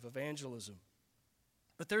process of evangelism.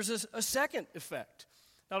 But there's a second effect.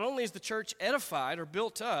 Not only is the church edified or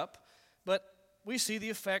built up, but we see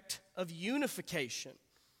the effect of unification.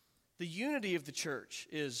 The unity of the church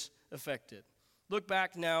is affected. Look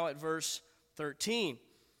back now at verse 13.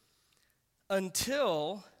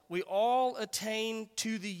 Until we all attain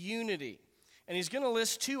to the unity. And he's going to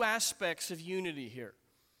list 2 aspects of unity here.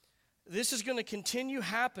 This is going to continue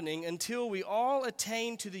happening until we all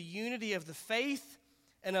attain to the unity of the faith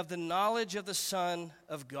and of the knowledge of the Son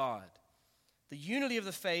of God. The unity of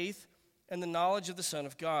the faith and the knowledge of the Son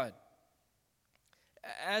of God.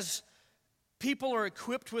 As people are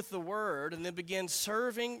equipped with the Word and then begin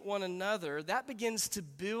serving one another, that begins to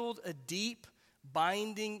build a deep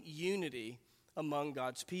binding unity among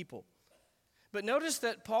God's people. But notice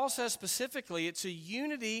that Paul says specifically it's a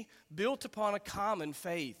unity built upon a common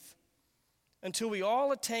faith until we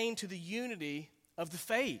all attain to the unity of the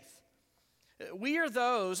faith. We are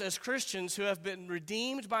those as Christians who have been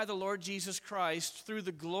redeemed by the Lord Jesus Christ through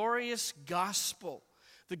the glorious gospel,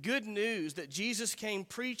 the good news that Jesus came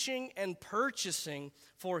preaching and purchasing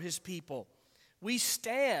for his people. We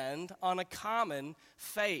stand on a common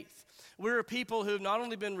faith. We're a people who have not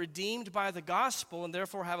only been redeemed by the gospel and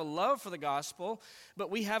therefore have a love for the gospel,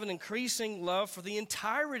 but we have an increasing love for the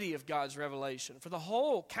entirety of God's revelation, for the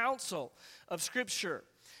whole counsel of Scripture.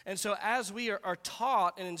 And so as we are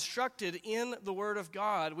taught and instructed in the Word of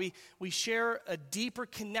God, we share a deeper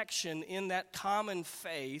connection in that common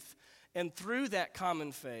faith, and through that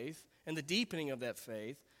common faith and the deepening of that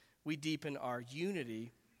faith, we deepen our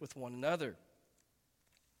unity with one another.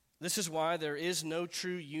 This is why there is no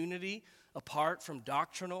true unity apart from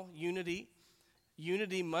doctrinal unity.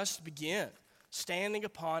 Unity must begin standing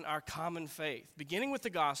upon our common faith, beginning with the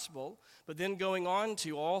gospel, but then going on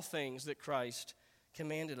to all things that Christ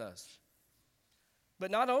commanded us.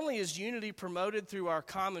 But not only is unity promoted through our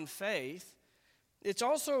common faith, it's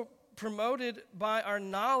also promoted by our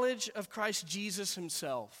knowledge of Christ Jesus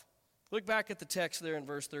himself. Look back at the text there in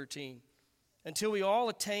verse 13. Until we all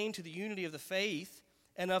attain to the unity of the faith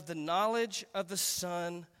and of the knowledge of the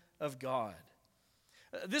Son of God.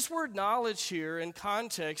 This word knowledge here in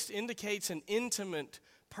context indicates an intimate,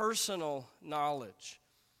 personal knowledge.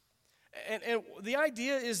 And the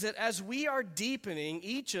idea is that as we are deepening,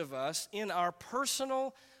 each of us, in our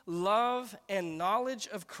personal love and knowledge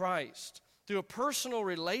of Christ, through a personal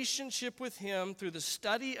relationship with him, through the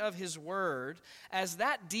study of his word, as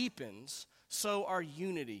that deepens, so our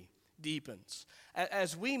unity deepens.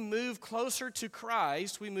 As we move closer to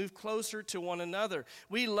Christ, we move closer to one another.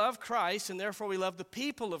 We love Christ, and therefore we love the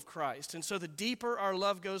people of Christ. And so the deeper our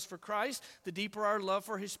love goes for Christ, the deeper our love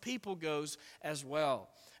for his people goes as well.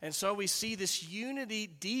 And so we see this unity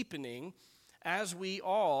deepening as we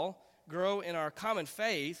all grow in our common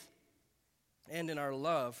faith and in our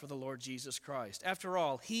love for the Lord Jesus Christ. After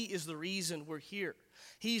all, he is the reason we're here.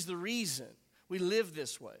 He's the reason we live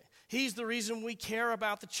this way. He's the reason we care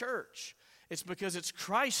about the church. It's because it's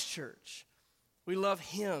Christ's church. We love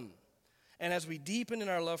him. And as we deepen in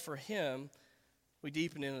our love for him, we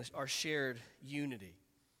deepen in our shared unity.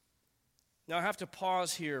 Now I have to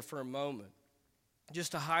pause here for a moment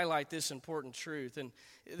just to highlight this important truth, and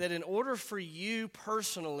that in order for you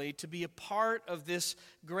personally to be a part of this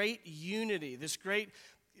great unity, this great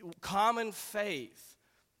common faith,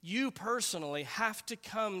 you personally have to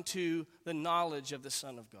come to the knowledge of the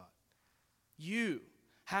Son of God. You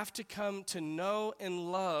have to come to know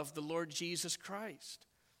and love the Lord Jesus Christ.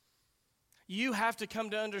 You have to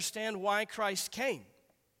come to understand why Christ came.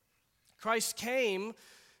 Christ came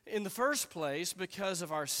in the first place because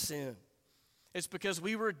of our sin. It's because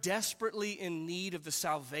we were desperately in need of the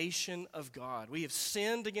salvation of God. We have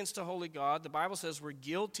sinned against a holy God. The Bible says we're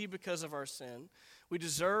guilty because of our sin. We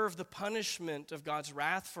deserve the punishment of God's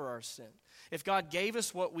wrath for our sin. If God gave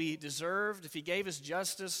us what we deserved, if he gave us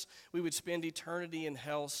justice, we would spend eternity in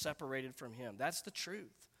hell separated from him. That's the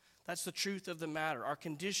truth. That's the truth of the matter, our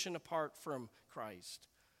condition apart from Christ.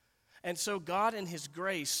 And so God in his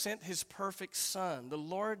grace sent his perfect Son, the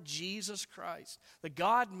Lord Jesus Christ, the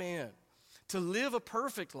God-man, to live a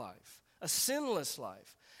perfect life, a sinless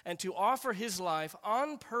life, and to offer his life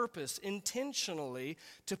on purpose, intentionally,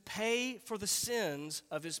 to pay for the sins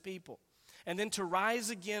of his people, and then to rise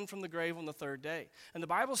again from the grave on the third day. And the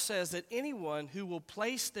Bible says that anyone who will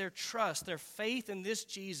place their trust, their faith in this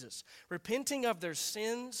Jesus, repenting of their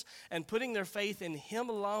sins and putting their faith in him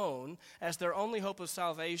alone as their only hope of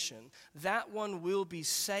salvation, that one will be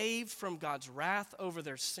saved from God's wrath over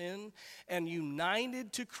their sin and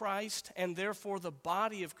united to Christ and therefore the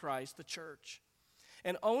body of Christ, the church.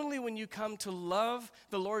 And only when you come to love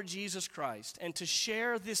the Lord Jesus Christ and to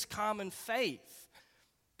share this common faith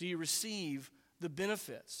do you receive the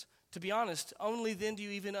benefits. To be honest, only then do you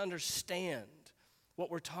even understand what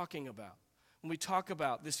we're talking about. When we talk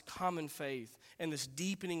about this common faith and this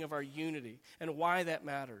deepening of our unity and why that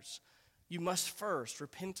matters, you must first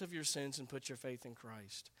repent of your sins and put your faith in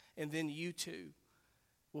Christ. And then you too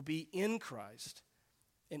will be in Christ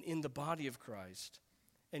and in the body of Christ.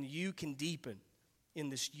 And you can deepen in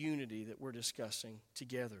this unity that we're discussing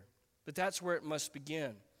together. But that's where it must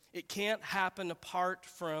begin. It can't happen apart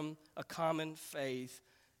from a common faith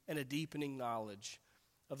and a deepening knowledge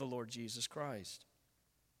of the Lord Jesus Christ.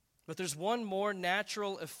 But there's one more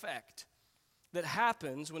natural effect that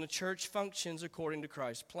happens when a church functions according to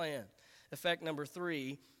Christ's plan. Effect number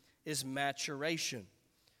 3, is maturation.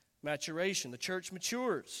 Maturation. The church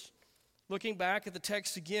matures. Looking back at the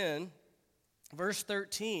text again, verse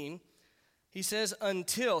 13, he says,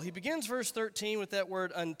 until. He begins verse 13 with that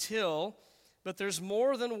word until, but there's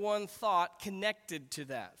more than one thought connected to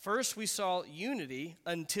that. First, we saw unity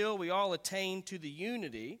until we all attain to the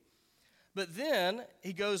unity. But then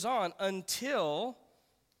he goes on, until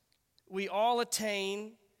we all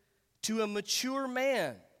attain to a mature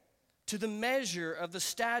man, to the measure of the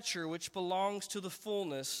stature which belongs to the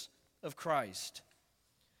fullness of Christ.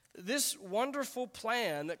 This wonderful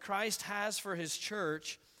plan that Christ has for his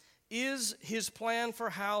church is his plan for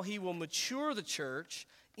how he will mature the church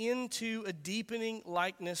into a deepening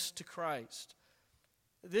likeness to Christ.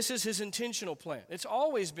 This is his intentional plan. It's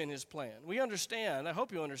always been his plan. We understand, I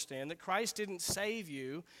hope you understand, that Christ didn't save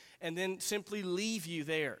you and then simply leave you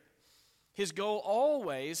there. His goal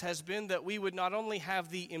always has been that we would not only have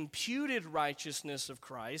the imputed righteousness of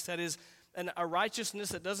Christ, that is, a righteousness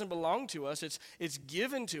that doesn't belong to us, it's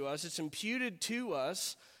given to us, it's imputed to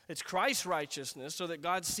us, it's Christ's righteousness, so that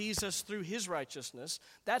God sees us through his righteousness.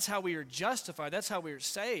 That's how we are justified, that's how we are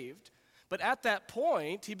saved. But at that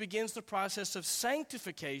point, he begins the process of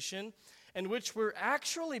sanctification, in which we're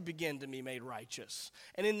actually begin to be made righteous.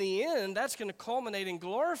 And in the end, that's going to culminate in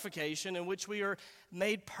glorification, in which we are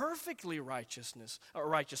made perfectly righteous,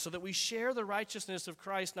 so that we share the righteousness of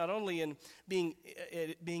Christ not only in being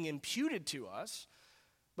imputed to us,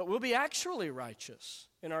 but we'll be actually righteous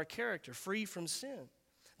in our character, free from sin.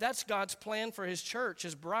 That's God's plan for his church,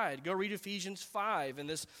 his bride. Go read Ephesians 5, and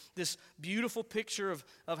this beautiful picture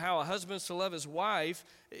of how a husband is to love his wife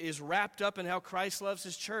is wrapped up in how Christ loves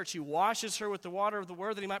his church. He washes her with the water of the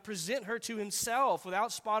word that he might present her to himself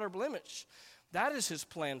without spot or blemish. That is his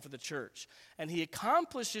plan for the church. And he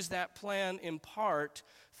accomplishes that plan in part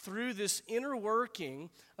through this inner working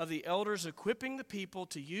of the elders equipping the people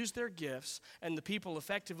to use their gifts, and the people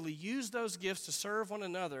effectively use those gifts to serve one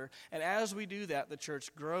another. And as we do that, the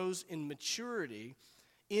church grows in maturity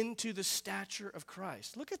into the stature of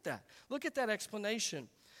Christ. Look at that. Look at that explanation.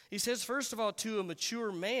 He says, first of all, to a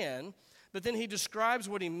mature man, but then he describes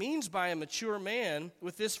what he means by a mature man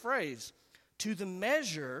with this phrase, to the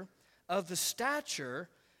measure of the stature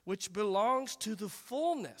which belongs to the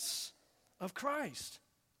fullness of Christ.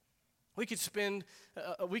 We could spend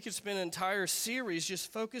an entire series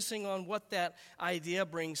just focusing on what that idea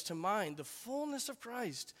brings to mind, the fullness of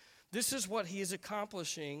Christ. This is what he is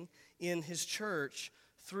accomplishing in his church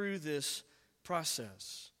through this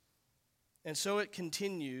process. And so it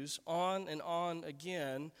continues on and on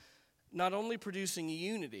again, not only producing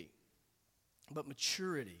unity, but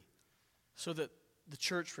maturity, so that the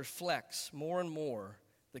church reflects more and more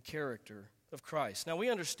the character of Christ. Now, we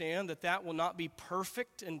understand that will not be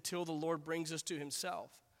perfect until the Lord brings us to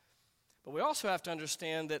himself. But we also have to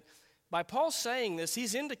understand that by Paul saying this,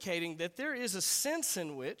 he's indicating that there is a sense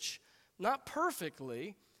in which, not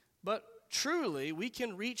perfectly, but truly, we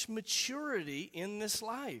can reach maturity in this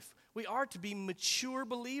life. We are to be mature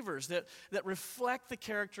believers that reflect the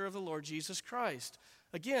character of the Lord Jesus Christ.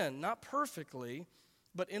 Again, not perfectly,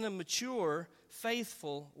 but in a mature,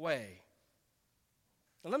 faithful way.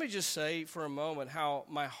 Now, let me just say for a moment how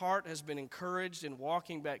my heart has been encouraged in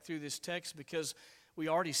walking back through this text, because we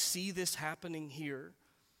already see this happening here.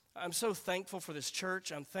 I'm so thankful for this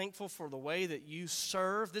church. I'm thankful for the way that you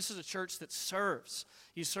serve. This is a church that serves.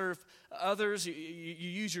 You serve others. You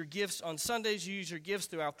use your gifts on Sundays. You use your gifts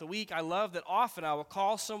throughout the week. I love that often I will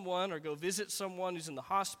call someone or go visit someone who's in the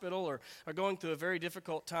hospital or going through a very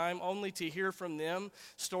difficult time, only to hear from them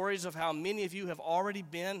stories of how many of you have already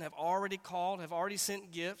been, have already called, have already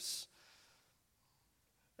sent gifts.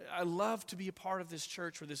 I love to be a part of this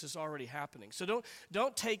church where this is already happening. So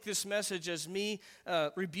don't take this message as me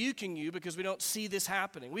rebuking you because we don't see this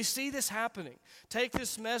happening. We see this happening. Take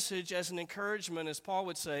this message as an encouragement, as Paul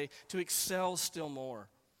would say, to excel still more.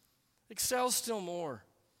 Excel still more.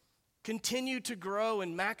 Continue to grow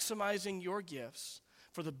in maximizing your gifts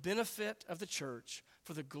for the benefit of the church,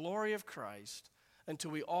 for the glory of Christ, until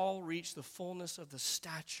we all reach the fullness of the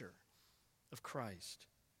stature of Christ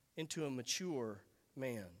into a mature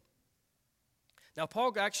man. Now,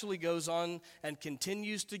 Paul actually goes on and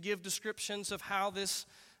continues to give descriptions of how this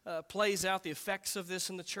plays out, the effects of this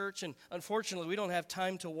in the church, and unfortunately, we don't have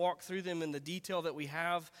time to walk through them in the detail that we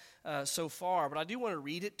have so far, but I do want to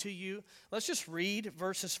read it to you. Let's just read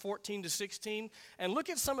verses 14 to 16 and look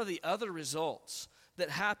at some of the other results that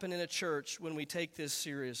happen in a church when we take this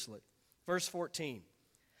seriously. Verse 14,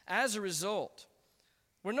 as a result,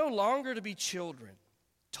 we're no longer to be children,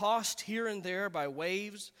 tossed here and there by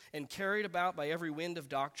waves and carried about by every wind of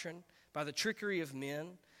doctrine, by the trickery of men,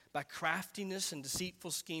 by craftiness and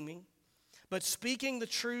deceitful scheming, but speaking the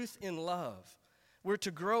truth in love. We're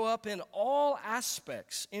to grow up in all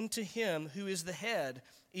aspects into Him who is the head,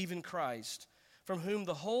 even Christ, from whom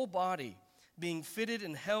the whole body, being fitted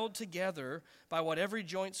and held together by what every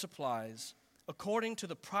joint supplies, according to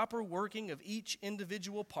the proper working of each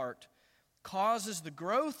individual part, causes the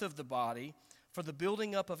growth of the body for the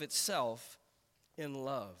building up of itself in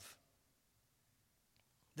love.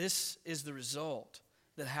 This is the result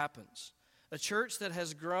that happens. A church that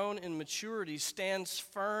has grown in maturity stands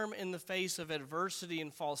firm in the face of adversity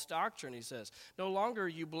and false doctrine, he says. No longer are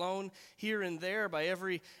you blown here and there by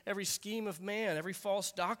every scheme of man, every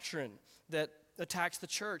false doctrine that attacks the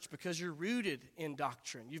church, because you're rooted in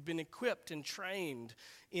doctrine. You've been equipped and trained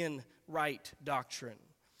in right doctrine.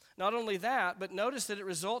 Not only that, but notice that it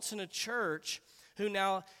results in a church who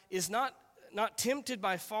now is not tempted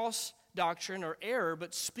by false doctrine or error,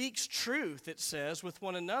 but speaks truth, it says, with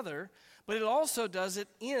one another. But it also does it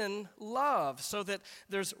in love, so that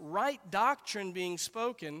there's right doctrine being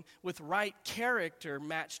spoken with right character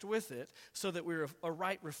matched with it, so that we're a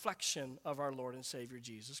right reflection of our Lord and Savior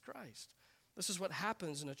Jesus Christ. This is what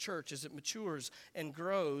happens in a church as it matures and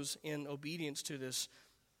grows in obedience to this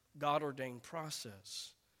God-ordained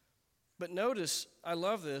process. But notice, I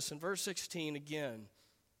love this, in verse 16 again,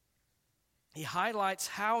 he highlights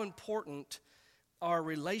how important our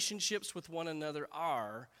relationships with one another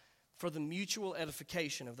are for the mutual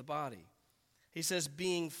edification of the body. He says,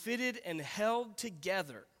 being fitted and held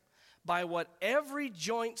together by what every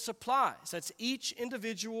joint supplies. That's each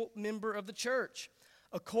individual member of the church,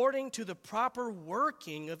 according to the proper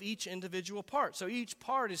working of each individual part. So each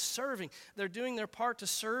part is serving. They're doing their part to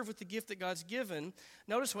serve with the gift that God's given.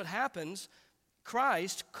 Notice what happens.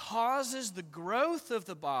 Christ causes the growth of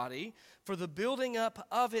the body for the building up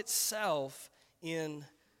of itself in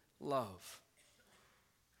love.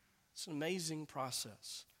 It's an amazing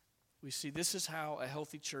process. We see this is how a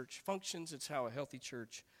healthy church functions. It's how a healthy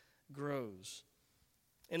church grows.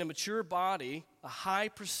 In a mature body, a high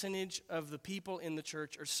percentage of the people in the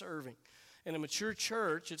church are serving. In a mature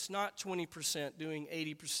church, it's not 20% doing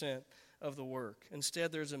 80% of the work.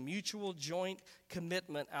 Instead, there's a mutual joint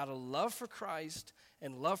commitment out of love for Christ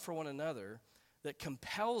and love for one another that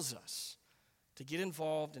compels us to get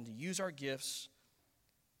involved and to use our gifts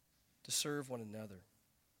to serve one another.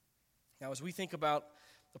 Now, as we think about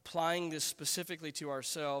applying this specifically to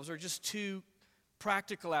ourselves, there are just two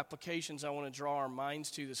practical applications I want to draw our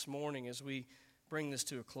minds to this morning as we bring this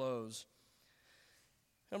to a close.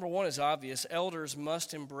 Number one is obvious. Elders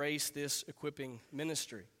must embrace this equipping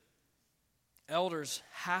ministry. Elders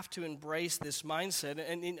have to embrace this mindset,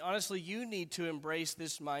 and honestly, you need to embrace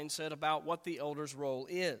this mindset about what the elder's role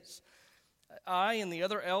is. I and the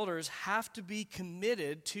other elders have to be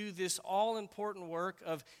committed to this all-important work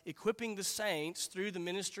of equipping the saints through the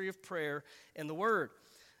ministry of prayer and the Word.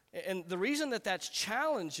 And the reason that that's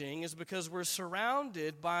challenging is because we're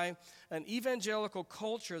surrounded by an evangelical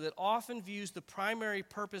culture that often views the primary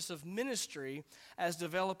purpose of ministry as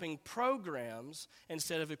developing programs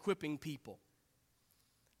instead of equipping people.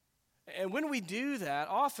 And when we do that,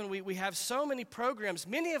 often we have so many programs.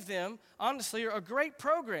 Many of them, honestly, are great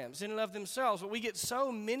programs in and of themselves. But we get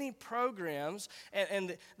so many programs,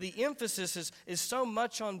 and the emphasis is so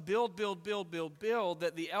much on build,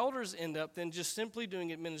 that the elders end up then just simply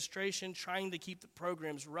doing administration, trying to keep the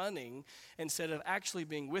programs running, instead of actually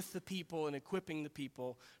being with the people and equipping the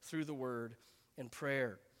people through the Word and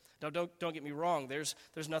prayer. Now, don't get me wrong. There's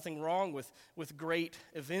nothing wrong with great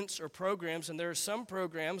events or programs, and there are some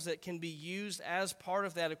programs that can be used as part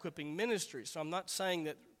of that equipping ministry. So I'm not saying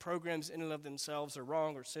that programs in and of themselves are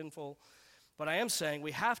wrong or sinful, but I am saying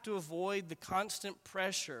we have to avoid the constant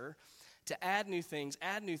pressure to add new things,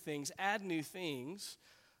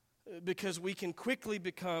 because we can quickly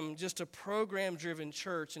become just a program-driven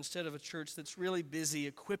church instead of a church that's really busy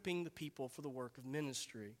equipping the people for the work of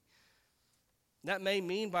ministry. That may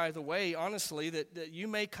mean, by the way, honestly, that you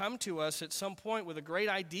may come to us at some point with a great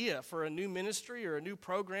idea for a new ministry or a new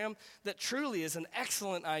program that truly is an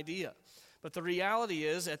excellent idea. But the reality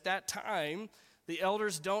is, at that time, the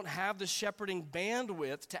elders don't have the shepherding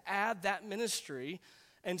bandwidth to add that ministry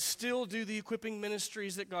and still do the equipping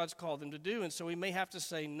ministries that God's called them to do. And so we may have to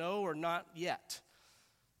say no or not yet.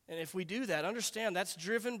 And if we do that, understand that's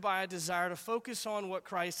driven by a desire to focus on what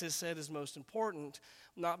Christ has said is most important,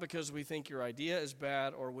 not because we think your idea is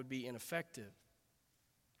bad or would be ineffective.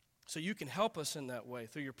 So you can help us in that way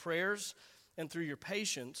through your prayers and through your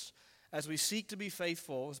patience as we seek to be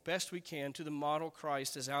faithful as best we can to the model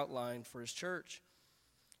Christ has outlined for His church.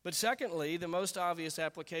 But secondly, the most obvious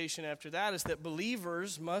application after that is that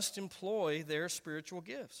believers must employ their spiritual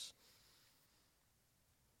gifts.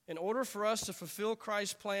 In order for us to fulfill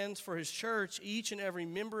Christ's plans for his church, each and every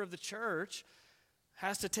member of the church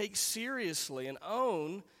has to take seriously and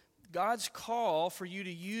own God's call for you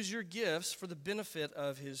to use your gifts for the benefit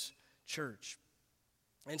of his church.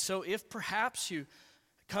 And so if perhaps you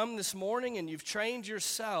come this morning and you've trained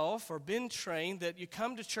yourself or been trained that you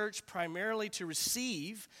come to church primarily to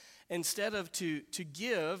receive instead of to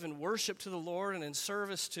give and worship to the Lord and in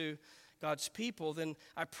service to God's people, then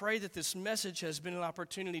I pray that this message has been an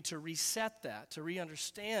opportunity to reset that, to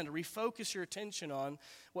re-understand, to refocus your attention on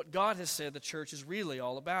what God has said the church is really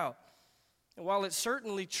all about. And while it's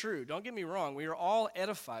certainly true, don't get me wrong, we are all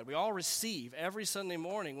edified. We all receive every Sunday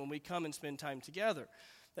morning when we come and spend time together.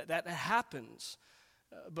 That happens.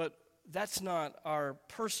 But that's not our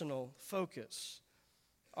personal focus.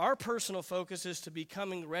 Our personal focus is to be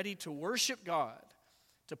coming ready to worship God,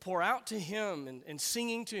 to pour out to him and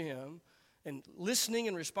singing to him and listening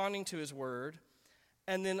and responding to his word,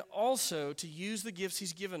 and then also to use the gifts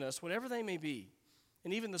he's given us, whatever they may be,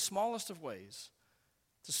 in even the smallest of ways,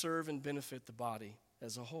 to serve and benefit the body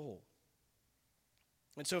as a whole.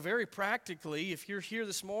 And so very practically, if you're here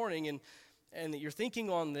this morning and that you're thinking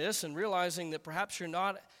on this and realizing that perhaps you're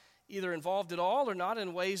not either involved at all or not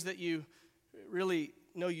in ways that you really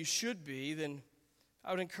know you should be, then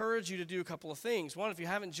I would encourage you to do a couple of things. One, if you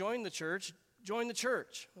haven't joined the church, join the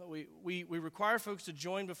church. We require folks to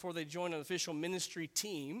join before they join an official ministry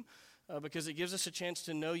team because it gives us a chance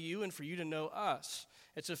to know you and for you to know us.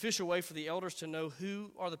 It's an official way for the elders to know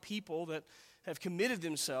who are the people that have committed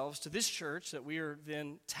themselves to this church that we are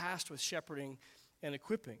then tasked with shepherding and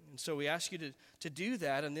equipping. And so we ask you to do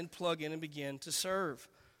that and then plug in and begin to serve.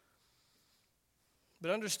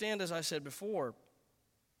 But understand, as I said before,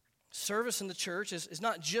 service in the church is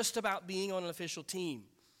not just about being on an official team.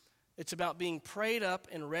 It's about being prayed up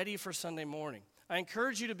and ready for Sunday morning. I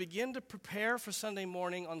encourage you to begin to prepare for Sunday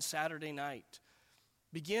morning on Saturday night.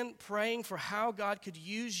 Begin praying for how God could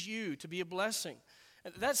use you to be a blessing.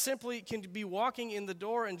 That simply can be walking in the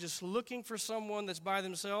door and just looking for someone that's by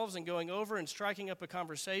themselves and going over and striking up a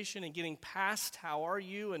conversation and getting past how are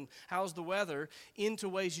you and how's the weather into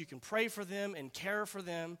ways you can pray for them and care for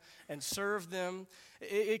them and serve them.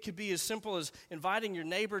 It could be as simple as inviting your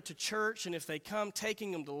neighbor to church, and if they come,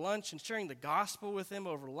 taking them to lunch and sharing the gospel with them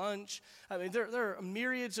over lunch. I mean, there are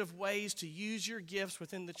myriads of ways to use your gifts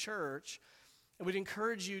within the church, and we'd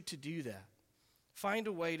encourage you to do that. Find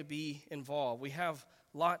a way to be involved. We have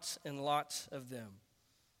lots and lots of them.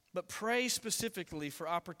 But pray specifically for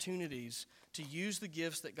opportunities to use the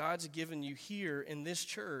gifts that God's given you here in this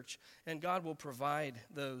church, and God will provide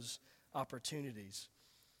those opportunities.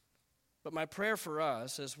 But my prayer for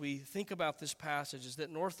us as we think about this passage is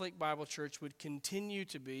that Northlake Bible Church would continue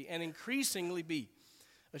to be, and increasingly be,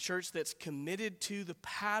 a church that's committed to the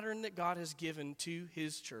pattern that God has given to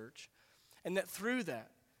his church, and that through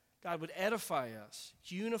that, God would edify us,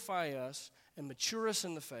 unify us, and mature us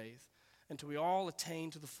in the faith until we all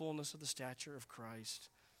attain to the fullness of the stature of Christ.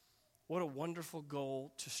 What a wonderful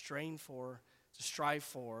goal to strain for, to strive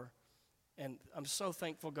for. And I'm so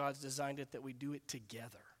thankful God's designed it that we do it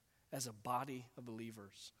together as a body of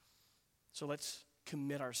believers. So let's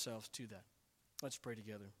commit ourselves to that. Let's pray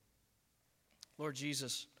together. Lord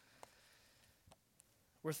Jesus,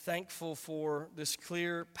 we're thankful for this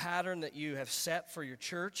clear pattern that you have set for your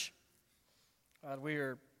church. God, we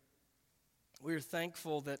are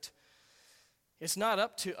thankful that it's not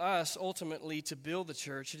up to us ultimately to build the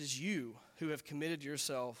church. It is you who have committed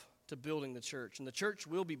yourself to building the church. And the church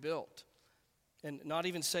will be built. And not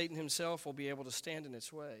even Satan himself will be able to stand in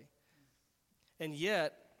its way. And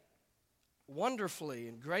yet, wonderfully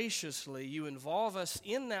and graciously, you involve us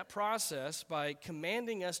in that process by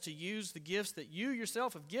commanding us to use the gifts that you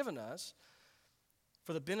yourself have given us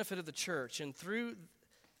for the benefit of the church. And through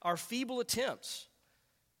our feeble attempts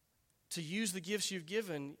to use the gifts you've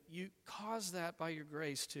given, you cause that by your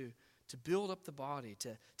grace to build up the body,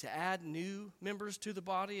 to add new members to the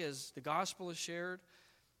body as the gospel is shared,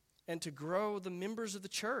 and to grow the members of the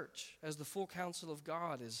church as the full counsel of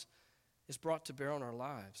God is brought to bear on our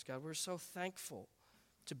lives. God, we're so thankful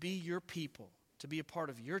to be your people, to be a part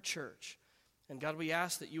of your church. And God, we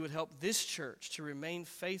ask that you would help this church to remain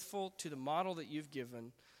faithful to the model that you've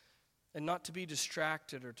given and not to be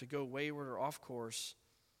distracted or to go wayward or off course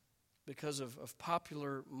because of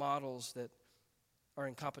popular models that are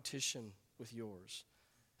in competition with yours.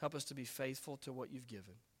 Help us to be faithful to what you've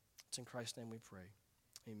given. It's in Christ's name we pray.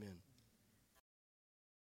 Amen.